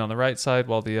playing on the right side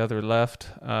while the other left.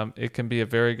 It can be a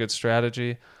very good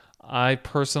strategy. I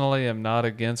personally am not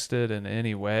against it in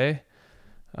any way.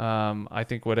 I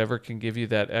think whatever can give you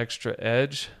that extra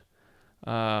edge.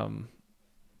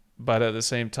 But at the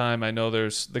same time, I know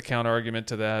there's the counter argument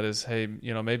to that is, hey,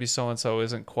 maybe so-and-so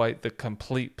isn't quite the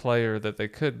complete player that they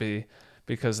could be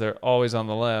because they're always on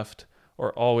the left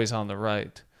or always on the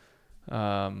right.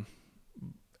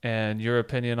 And your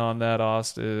opinion on that,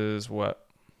 Ost, is what?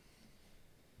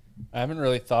 I haven't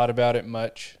really thought about it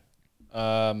much,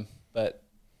 but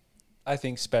I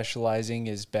think specializing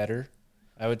is better,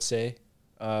 I would say.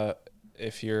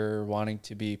 If you're wanting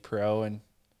to be pro and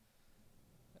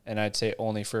I'd say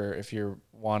only for if you're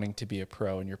wanting to be a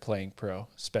pro and you're playing pro,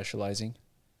 specializing.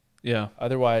 Yeah.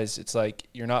 Otherwise, it's like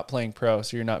you're not playing pro,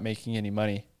 so you're not making any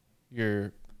money.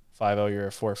 You're 5-0, you're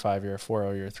a 4-5, you're a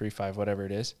 4-0, you're a 3-5, whatever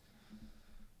it is.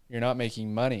 You're not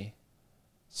making money.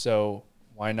 So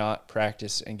why not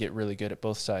practice and get really good at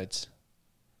both sides?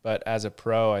 But as a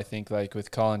pro, I think like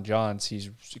with Colin Johns, he's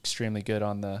extremely good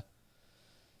on the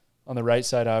right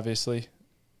side, obviously.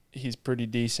 He's pretty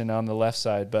decent on the left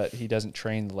side, but he doesn't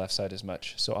train the left side as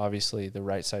much. So obviously the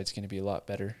right side's going to be a lot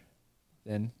better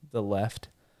than the left.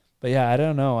 But yeah, I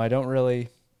don't know. I don't really,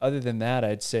 other than that,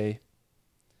 I'd say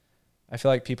I feel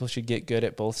like people should get good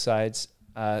at both sides.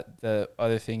 The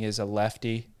other thing is a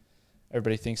lefty.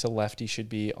 Everybody thinks a lefty should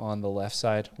be on the left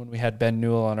side. When we had Ben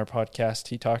Newell on our podcast,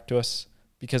 he talked to us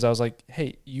because I was like,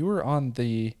 hey, you were on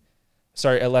a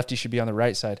lefty should be on the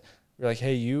right side. We're like,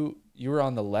 hey, you were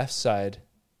on the left side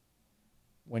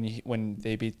when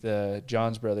they beat the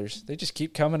Johns brothers. They just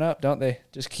keep coming up, don't they?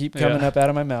 Just keep coming up out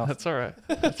of my mouth. That's all right.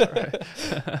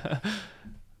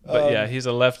 But yeah, he's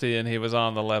a lefty, and he was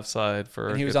on the left side for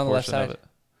a good portion of it.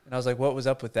 And I was like, what was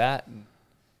up with that? And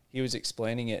he was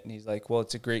explaining it, and he's like, well,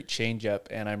 it's a great changeup,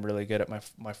 and I'm really good at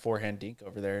my forehand dink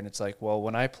over there. And it's like, well,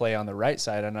 when I play on the right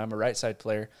side, and I'm a right side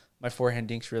player, my forehand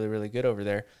dink's really, really good over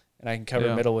there, and I can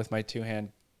cover middle with my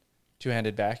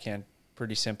two-handed backhand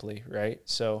pretty simply, right?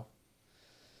 So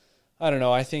I don't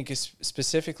know. I think it's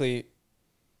specifically,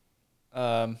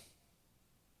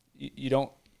 you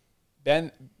don't.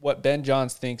 What Ben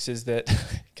Johns thinks is that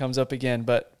comes up again,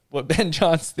 but what Ben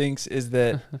Johns thinks is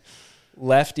that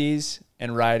lefties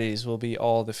and righties will be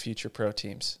all the future pro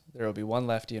teams. There will be one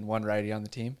lefty and one righty on the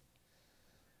team,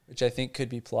 which I think could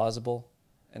be plausible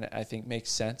and I think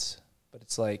makes sense. But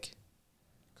it's like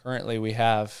currently we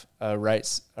have a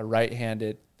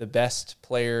right-handed, the best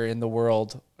player in the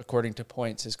world according to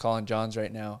points is Colin Johns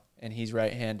right now, and he's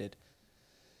right-handed.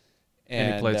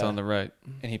 And he plays on the right.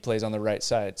 And he plays on the right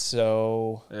side.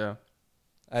 So yeah,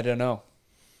 I don't know.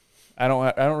 I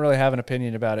don't really have an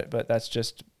opinion about it, but that's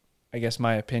just, I guess,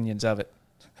 my opinions of it.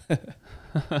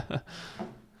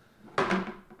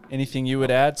 Anything you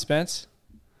would add, Spence?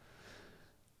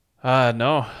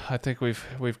 No, I think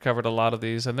we've covered a lot of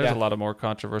these, and there's Yeah. a lot of more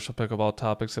controversial pickleball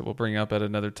topics that we'll bring up at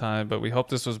another time, but we hope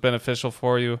this was beneficial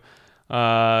for you.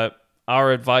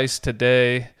 Our advice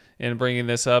today in bringing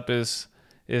this up is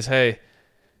hey,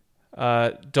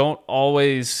 don't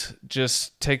always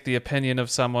just take the opinion of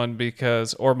someone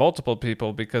or multiple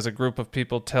people because a group of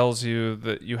people tells you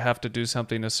that you have to do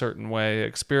something a certain way.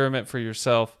 Experiment for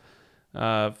yourself,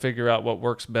 figure out what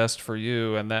works best for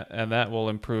you, and that will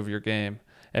improve your game.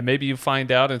 And maybe you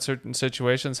find out in certain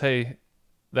situations, hey,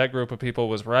 that group of people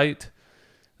was right.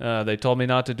 They told me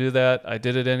not to do that. I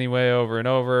did it anyway over and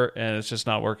over, and it's just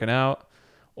not working out.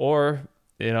 Or,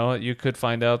 you could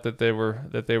find out that they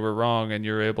were wrong, and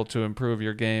you're able to improve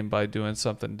your game by doing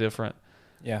something different.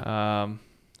 Yeah.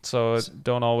 So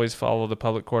don't always follow the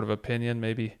public court of opinion.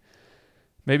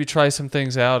 Maybe try some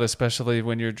things out, especially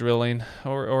when you're drilling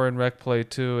or in rec play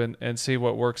too, and see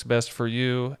what works best for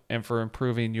you and for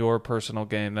improving your personal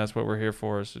game. That's what we're here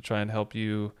for, is to try and help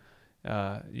you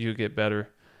get better.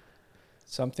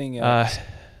 Something Yeah,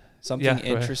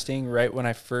 interesting. Right when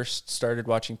I first started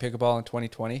watching pickleball in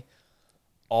 2020,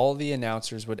 all the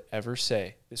announcers would ever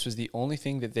say, this was the only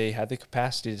thing that they had the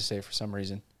capacity to say for some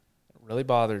reason. It really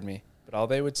bothered me. But all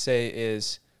they would say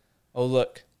is, oh,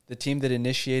 look, the team that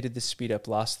initiated the speed up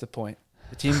lost the point.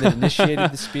 The team that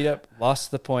initiated the speed up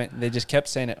lost the point. And they just kept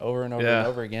saying it over and over and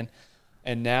over again.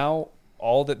 And now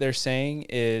all that they're saying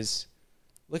is,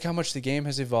 look how much the game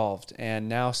has evolved. And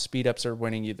now speed ups are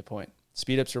winning you the point.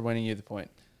 Speed ups are winning you the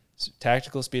point.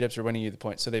 Tactical speed ups are winning you the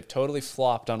point. So they've totally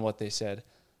flopped on what they said.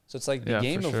 So it's like the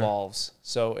game evolves.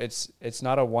 So it's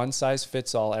not a one size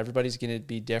fits all. Everybody's going to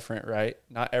be different, right?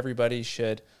 Not everybody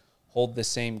should hold the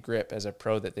same grip as a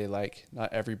pro that they like.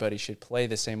 Not everybody should play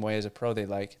the same way as a pro they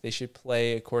like. They should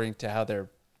play according to how their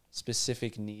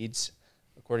specific needs,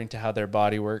 according to how their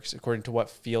body works, according to what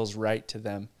feels right to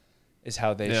them is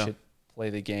how they should play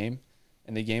the game.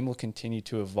 And the game will continue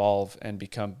to evolve and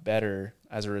become better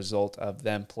as a result of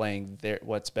them playing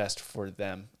what's best for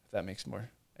them, if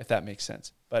that makes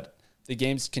sense. But the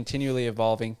game's continually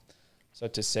evolving. So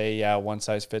to say, one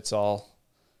size fits all,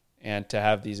 and to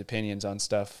have these opinions on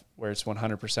stuff where it's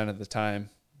 100% of the time,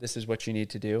 this is what you need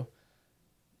to do.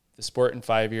 The sport in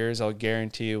 5 years, I'll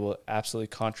guarantee you, will absolutely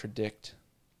contradict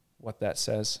what that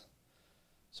says.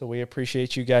 So we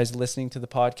appreciate you guys listening to the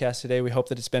podcast today. We hope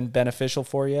that it's been beneficial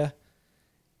for you.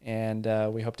 And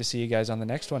we hope to see you guys on the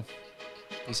next one.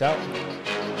 Peace out.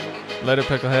 Later,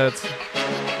 Pickleheads.